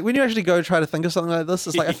 Like when you actually go try to think of something like this,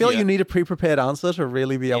 it's like I feel like Yeah. you need a pre-prepared answer to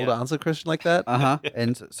really be able to Yeah. answer a question like that.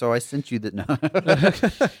 And so I sent you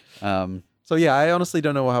that. No. So yeah, I honestly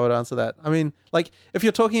don't know how I would answer that. I mean, like if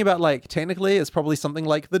you're talking about like technically, it's probably something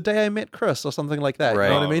like the day I met Chris or something like that. Right. You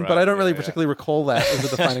know what I Oh, mean? right, But I don't really yeah, yeah. particularly recall that as a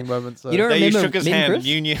defining moment. So. You don't That you remember shook his meeting hand Chris? and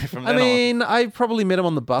you knew from I then on. mean, I probably met him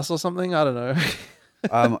on the bus or something. I don't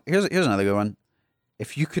know. Here's another good one.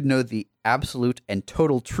 If you could know the absolute and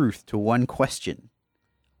total truth to one question,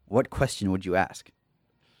 what question would you ask?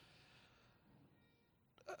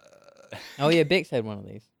 Oh yeah, Bex had one of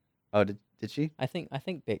these. Oh, did she? I think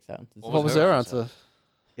Bex answered. What What was her answer?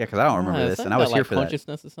 Yeah, because I don't remember this, and I was here for that.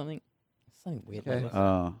 Consciousness or something. Something weird. Okay. Like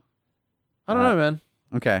Oh, I don't know, man.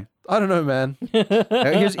 okay. I don't know, man.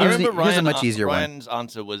 that. Here's I remember here's a much easier one. Ryan's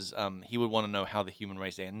answer was he would want to know how the human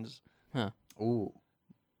race ends. Ooh.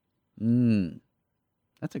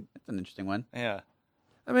 That's an interesting one. Yeah.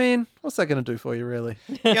 I mean, what's that going to do for you, really?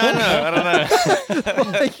 Yeah, I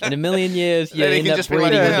don't know. In a million years, you Then he end can up just be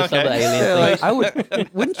like, breeding yeah, into some other okay. alien Yeah, thing. like- I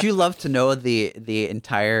wouldn't you love to know the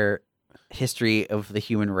entire history of the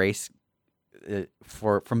human race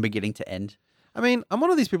from beginning to end? I mean, I'm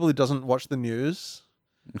one of these people who doesn't watch the news.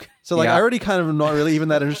 So, like, Yeah. I already kind of am not really even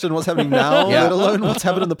that interested in what's happening now, Yeah. let alone what's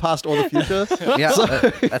happened in the past or the future. Yeah, So,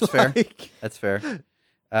 that's fair. like, That's fair.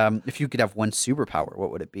 If you could have one superpower,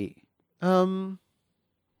 what would it be?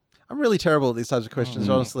 I'm really terrible at these types of questions,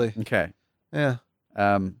 Mm. honestly. Okay. Yeah.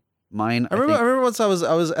 Mine. I remember once I was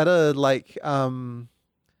at a like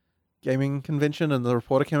gaming convention and the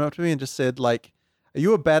reporter came up to me and just said like, "Are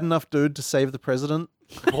you a bad enough dude to save the president?"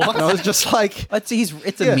 What? And I was just like, It's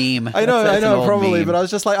a Yeah, meme. I know, That's an old probably, meme. but I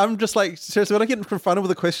was just like, I'm just like, seriously, when I get confronted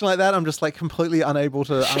with a question like that, I'm just like completely unable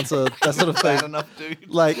to answer that sort of Bad thing. enough, dude.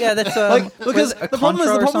 Like, Yeah, that's like because a the problem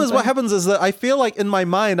contra or is what something? happens is that I feel like in my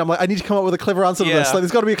mind I'm like I need to come up with a clever answer to this. Yeah. Like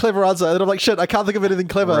there's got to be a clever answer, and then I'm like shit, I can't think of anything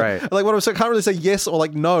clever. Right. And, like what I'm saying, I can't really say yes or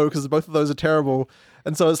like no because both of those are terrible.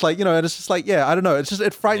 And so it's like and it's just like I don't know. It's just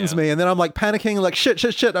it frightens Yeah. me, and then I'm like panicking, like shit.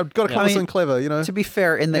 I've got to come I up with mean, something clever. To be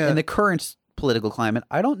fair, in the Yeah. in the current political climate,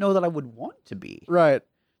 I don't know that I would want to be. Right.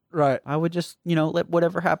 I would just let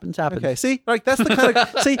whatever happens happen. Okay. See, like that's the kind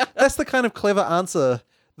of that's the kind of clever answer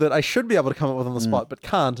that I should be able to come up with on the spot, but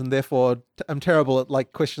can't, and therefore I'm terrible at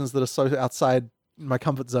like questions that are so outside my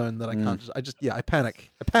comfort zone that I can't. I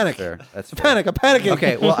panic. I panic. Fair. That's I fair. panic. I'm panicking.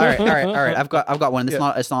 Okay, well, all right. I've got one. It's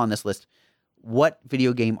not on this list. What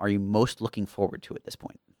video game are you most looking forward to at this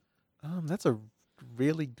point? That's a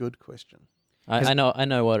really good question. I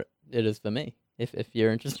know what it is for me. If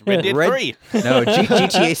you're interested, Red Dead 3. No,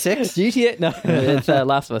 GTA 6. GTA. No, it's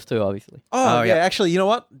Last of Us 2, obviously. Oh, yeah. yeah. Actually, you know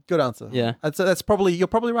what? Good answer. Yeah. That's probably you're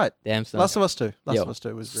probably right. Damn son. Last of Us 2. Last Yo. of Us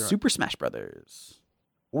 2 was very right. Super Smash Brothers.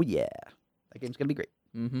 Oh yeah, that game's gonna be great.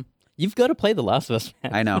 Mm-hmm. You've got to play The Last of Us,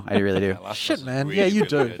 man. I know, I really do. Yeah, Last of Shit, Us is man. really, Yeah, you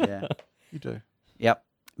really do. good. Yeah. You do. Yep.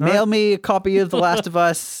 All right. Mail me a copy of The Last of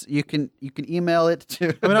Us. You can email it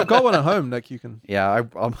to. I mean, I've got one at home, Nick. You can. Yeah, I'll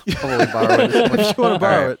probably borrow it. If you want to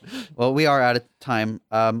borrow it. Well, we are out of time.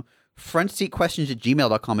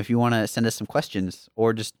 Frontseatquestions@gmail.com if you want to send us some questions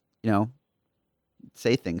or just,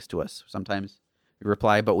 say things to us. Sometimes we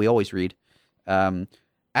reply, but we always read.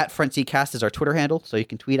 At FrontSeatCast is our Twitter handle, so you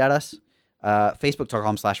can tweet at us.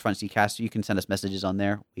 Facebook.com/FrontSeatCast, so you can send us messages on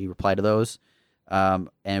there. We reply to those. And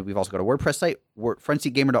we've also got a WordPress site,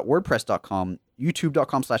 frontseatgamer.wordpress.com.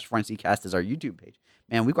 YouTube.com/FrontSeatCast is our YouTube page.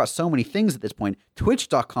 Man, we've got so many things at this point.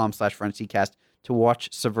 Twitch.com/FrontSeatCast to watch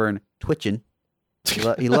Severn twitching.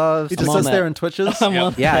 He loves. He just I'm on sits there that. and twitches. I'm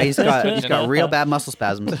on Yeah, he's got You know? real bad muscle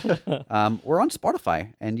spasms. We're on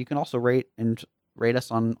Spotify, and you can also rate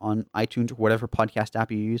us on iTunes or whatever podcast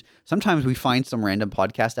app you use. Sometimes we find some random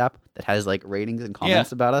podcast app that has like ratings and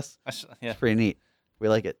comments about us. Yeah. It's pretty neat. We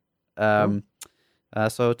like it.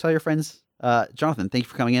 So tell your friends. Jonathan, thank you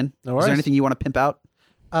for coming in. No Is there worries. anything you want to pimp out?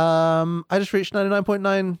 I just reached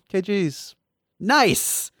 99.9 kgs.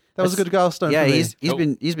 Nice. That was a good milestone Yeah, for me.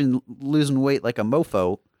 he's been losing weight like a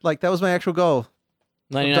mofo. Like, that was my actual goal.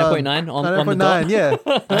 99.9 on the 99.9, dot. yeah. Two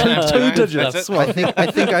That's digits. it. Well, I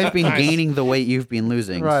think I've been Nice. gaining the weight you've been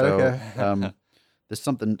losing. Right, So, okay. there's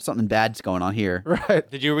something bad's going on here. right.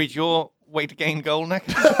 Did you reach your weight gain goal, Nick?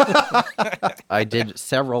 I did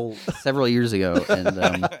several years ago,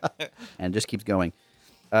 and it just keeps going.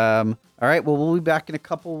 All right, well, we'll be back in a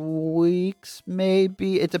couple weeks,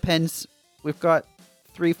 maybe. It depends. We've got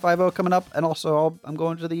 350 coming up, and also I'm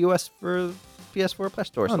going to the US for PS4 Plus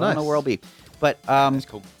Store, so I don't know nice. where I'll be. But That's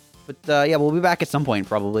cool. yeah, we'll be back at some point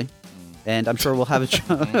probably, and I'm sure we'll have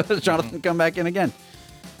Jonathan come back in again.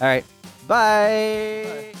 All right,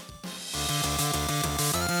 bye.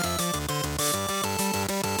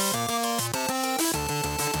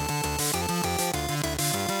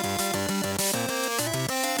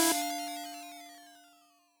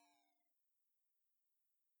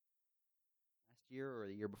 Year or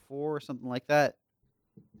the year before or something like that.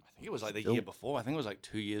 I think it was like the year before. I think it was like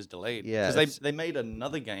 2 years delayed. Yeah, Because they made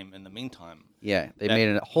another game in the meantime. Yeah, they That-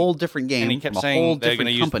 made a whole different game and he kept from a saying whole they're different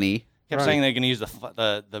gonna use- company. Kept Right. saying they're going to use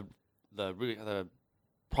the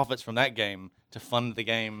profits from that game to fund the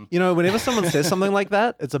game. You know, whenever someone says something like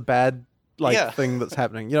that, it's a bad Yeah. thing that's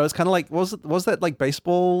happening. You know, it's kind of like was that like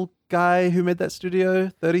baseball guy who made that studio,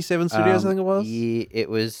 37 Studios, I think it was. Yeah, it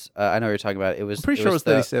was. I know what you're talking about. It was. I'm pretty sure it was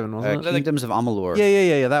the, 37, wasn't it? Kingdoms of Amalur.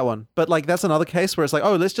 Yeah, that one. But like that's another case where it's like,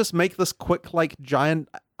 oh, let's just make this quick like giant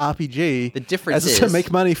RPG The difference as is to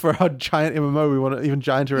make money for our giant MMO we want to, even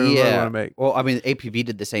gianter MMO we Yeah. want to make. Well, I mean, APB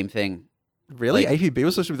did the same thing. Really? Like- APB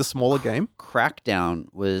was supposed to be the smaller game? Crackdown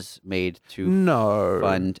was made to No.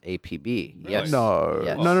 fund APB. Yes. No.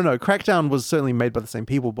 Yes. No. Crackdown was certainly made by the same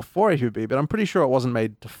people before APB, but I'm pretty sure it wasn't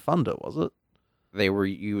made to fund it, was it? They were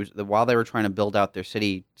used while they were trying to build out their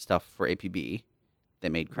city stuff for APB. They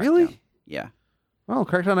made Crackdown. Really? Yeah. Well,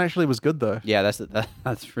 Crackdown actually was good though. Yeah.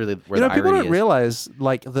 That's really where You know, the people irony don't is. realize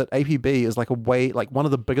like that APB is like one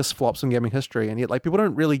of the biggest flops in gaming history, and yet like people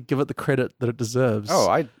don't really give it the credit that it deserves. Oh,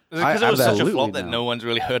 I Because it was such a absolutely flop that know. no one's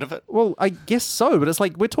really heard of it. Well, I guess so, but it's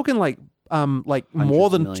like we're talking like more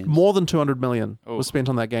Hundreds than of millions. more than 200 million Oh. was spent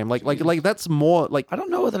on that game. Like that's more like I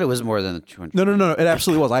don't know that it was more than 200. no, it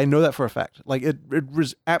absolutely was. I know that for a fact. Like it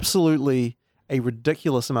was absolutely a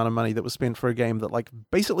ridiculous amount of money that was spent for a game that like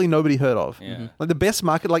basically nobody heard of. Yeah. Like the best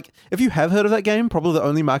market, like if you have heard of that game, probably the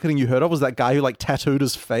only marketing you heard of was that guy who like tattooed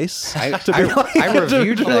his face. I to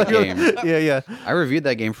reviewed that game. Yeah. I reviewed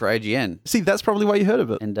that game for IGN, See, that's probably why you heard of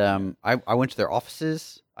it. and I went to their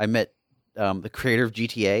offices. I met the creator of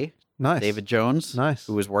GTA, Nice. David Jones, Nice.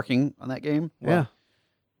 who was working on that game. Yeah.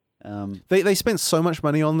 They spent so much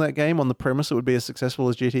money on that game on the premise it would be as successful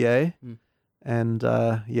as GTA. Mm. And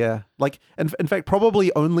yeah, like in fact,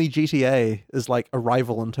 probably only GTA is like a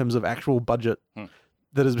rival in terms of actual budget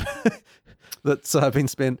that is that's been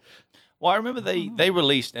spent. Well, I remember they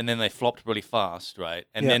released and then they flopped really fast, right?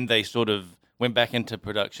 And Yeah. then they sort of went back into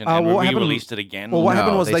production Well, and what happened- re-released it again. Well, what No,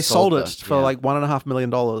 happened was they they sold sold it the- for yeah. like $1.5 million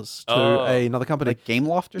to Oh. another company. Like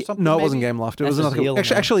Gameloft or something? No, it maybe? wasn't Gameloft. It was That's another a deal, company.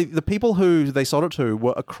 man. Actually, the people who they sold it to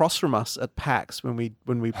were across from us at PAX when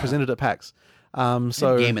we presented at PAX. It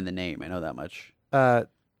So had game in the name. I know that much.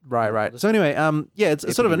 right. So anyway, yeah, it's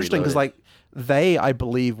sort of APB interesting because Reloaded. like they, I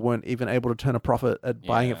believe, weren't even able to turn a profit at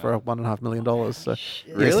buying it Yeah. for $1.5 million. So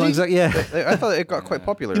Really? yeah. I thought it got quite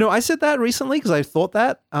popular. You know, I said that recently because I thought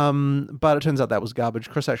that, but it turns out that was garbage.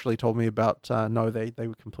 Chris actually told me about no, they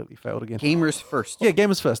were completely failed again. Gamers First. Yeah,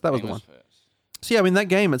 Gamers First. That was the one. So yeah, I mean that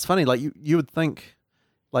game. It's funny. Like you would think,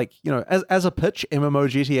 like you know, as a pitch, MMO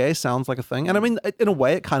GTA sounds like a thing, and I mean in a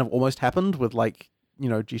way, it kind of almost happened with like you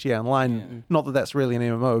know GTA Online. Yeah. Not that that's really an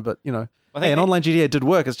MMO, but you know, I hey, think an online GTA did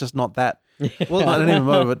work. It's just not that. Well, not an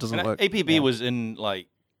MMO, but it doesn't And work. APB was in like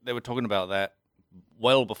they were talking about that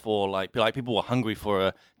well before like people were hungry for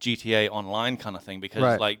a GTA Online kind of thing because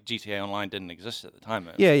Right. like GTA Online didn't exist at the time.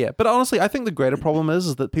 Yeah. But honestly, I think the greater problem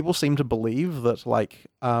is that people seem to believe that like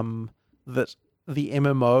that the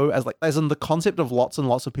MMO as in the concept of lots and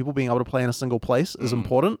lots of people being able to play in a single place is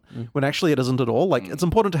important when actually it isn't at all. Like it's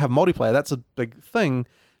important to have multiplayer. That's a big thing.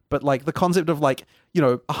 But like the concept of like, you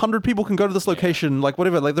know, 100 people can go to this location, like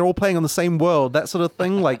whatever, like they're all playing on the same world, that sort of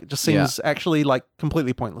thing, like just seems actually like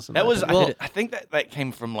completely pointless. In That my was opinion. I think that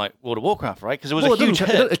came from like World of Warcraft, right? Because it was Well, a huge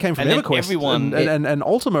hit. It came from and then EverQuest everyone and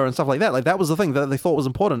Ultima and stuff like that. Like that was the thing that they thought was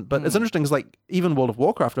important. But it's interesting because like even World of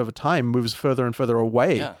Warcraft over time moves further and further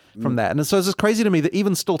away Yeah. from that. And so it's just crazy to me that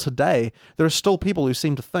even still today, there are still people who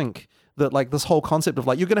seem to think that like this whole concept of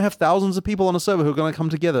like you're going to have thousands of people on a server who are going to come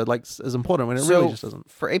together like is important when it really just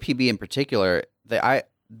isn't. For APB in particular, the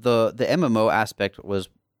MMO aspect was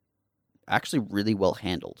actually really well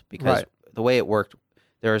handled because Right. the way it worked,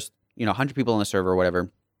 there's 100 people on the server or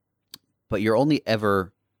whatever, but you're only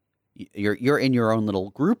ever you're in your own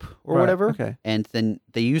little group or Right, whatever, okay. and then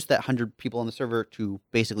they use that 100 people on the server to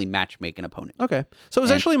basically match make an opponent. Okay. So it was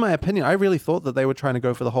And- actually my opinion. I really thought that they were trying to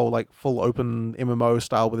go for the whole like full open MMO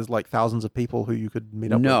style where there's like thousands of people who you could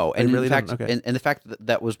meet up No, with. They and really in fact, didn't. Okay. and the fact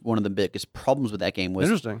that was one of the biggest problems with that game was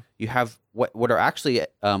Interesting. you have what are actually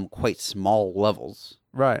quite small levels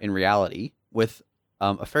Right. in reality with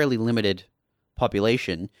a fairly limited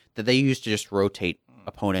population that they use to just rotate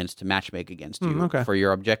opponents to matchmake against you okay. for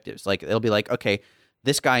your objectives. Like it'll be like, okay,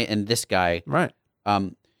 this guy and this guy, Right.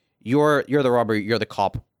 you're the robber, you're the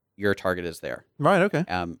cop, your target is there. Right. Okay.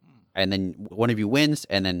 And then one of you wins,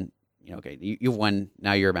 and then okay, you've won.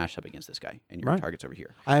 Now you're matched up against this guy, and your Right. target's over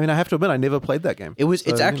here. I mean, I have to admit, I never played that game. It was. So,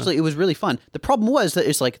 It's you know. actually. It was really fun. The problem was that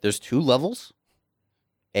it's like there's 2 levels,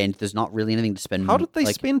 and there's not really anything to spend. How did they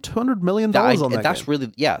like, spend $200 million that- on that That's game?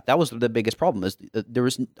 really that was the biggest problem. Is there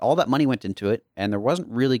was all that money went into it, and there wasn't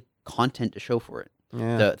really content to show for it.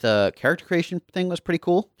 Yeah. The character creation thing was pretty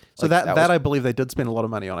cool. So Like, that was, I believe they did spend a lot of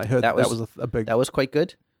money on. I heard that was a big. that was quite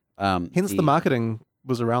good. Hence the marketing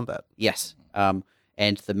was around that. Yes.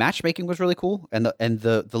 And the matchmaking was really cool, and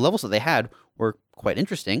the levels that they had were quite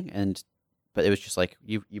interesting. But it was just like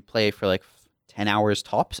you play for like 10 hours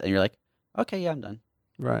tops, and you're like, okay, yeah, I'm done.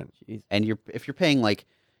 Right. Jeez. And if you're paying like,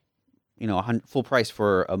 full price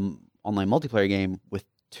for online multiplayer game with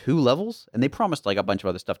 2 levels, and they promised like a bunch of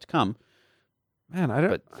other stuff to come, Man, I don't.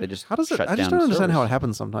 but they just How does it? shut I just down don't understand how it servers.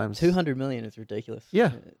 happens sometimes. 200 million is ridiculous.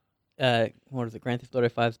 Yeah. What is it? Grand Theft Auto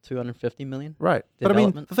 5's 250 million. Right. But I mean,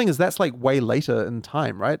 Development. the thing is, that's like way later in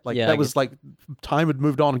time, right? Like Yeah, that I was guess- like time had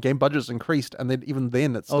moved on, game budgets increased, and then even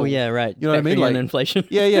then it's. Oh still, yeah, right. You know what I mean? Factoring in Like- inflation.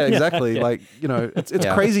 Yeah, exactly. Yeah. Like it's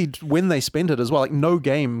Yeah. crazy when they spent it as well. Like no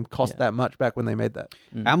game cost Yeah. that much back when they made that.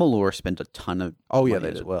 Amalur spent a ton of Oh yeah, money they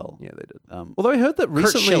as did. well. Yeah, they did. Um, Although I heard that Kurt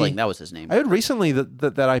recently, Schilling, that was his name. I heard recently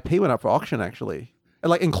that IP went up for auction actually,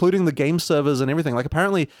 like including the game servers and everything. Like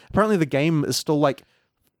apparently the game is still like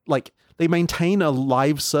they maintain a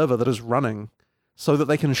live server that is running, so that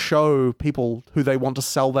they can show people who they want to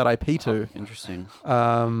sell that IP to. Interesting.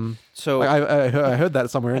 So So like, I heard that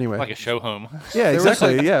somewhere anyway. like a show home. Yeah, was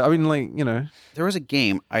exactly. like- Yeah, I mean, like there was a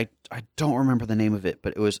game, I don't remember the name of it,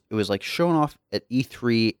 but it was like shown off at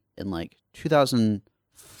E3 in like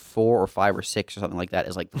 2004 or 5 or 6 or something like that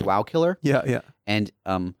as like the WoW killer. yeah. And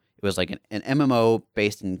it was like an MMO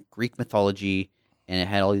based in Greek mythology, and it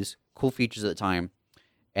had all these cool features at the time.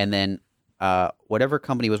 And then whatever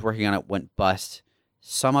company was working on it went bust.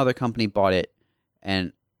 Some other company bought it,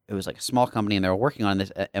 and it was like a small company, and they were working on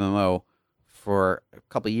this MMO for a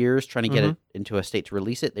couple of years, trying to get it into a state to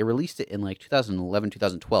release it. They released it in like 2011,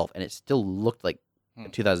 2012, and it still looked like a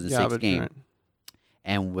 2006 Yeah, but, game, right.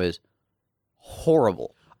 and was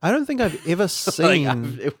horrible. I don't think I've ever Like,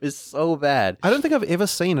 seen. it was so bad. I don't think I've ever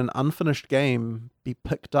seen an unfinished game be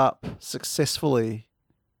picked up successfully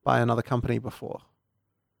by another company before?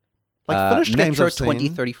 Like finished games Metro I've seen.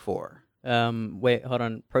 2034. Wait, hold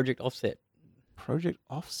on. Project Offset. Project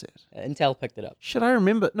Offset. Intel picked it up. Should I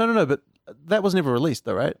remember? No, but that was never released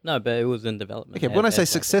though, right? No, but it was in development. Okay, when I say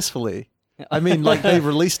successfully, I mean like they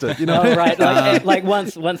released it, you know? Oh, right. Like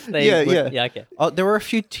once they. Yeah. Okay. Oh, there were a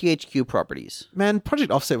few THQ properties. Man,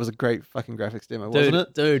 Project Offset was a great fucking graphics demo, wasn't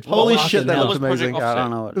it? Dude, Holy fucking shit, that hell. looked What was Project amazing. Offset? I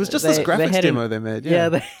don't know. It was just They- this they graphics had demo they made. Yeah,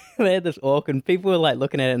 they had this orc, and people were like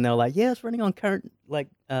looking at it, and they were like, "Yeah, it's running on current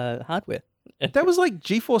hardware." That was like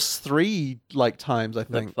GeForce 3 like times, I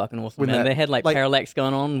Looked think. fucking awesome. when Man. that- They had like like- parallax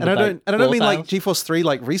going on. And I don't mean like G. GeForce 3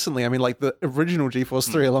 like recently. I mean like the original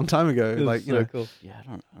GeForce 3 a long time ago. Like, you know. cool. Yeah, I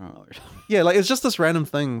don't know. Yeah, like it's just this random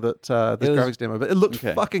thing that this It was- graphics demo, but it looked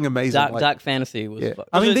Okay. fucking amazing. Dark, like, Dark Fantasy was. yeah. Fuck.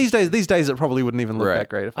 I mean Was these days it probably wouldn't even look Right. that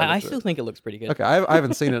great if I looked at still think it looks pretty good. it. Okay, I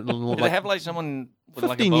haven't seen it in Did they like have like someone with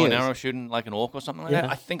like a 15 bow and years. arrow shooting like an orc or something like Yeah.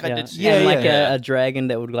 that? I think I Yeah. did see Yeah, and that. like yeah. a dragon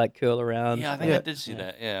that would like curl around. Yeah, I think Yeah. I did see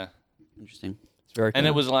that. Yeah. Interesting. It's very cool. And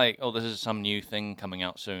it was like, oh, this is some new thing coming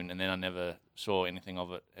out soon, and then I never saw anything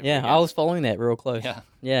of it. ever Yeah, again. I was following that real close. Yeah.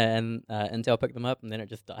 Yeah, and Intel picked them up, and then it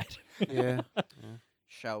just died. yeah.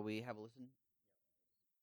 Shall we have a listen?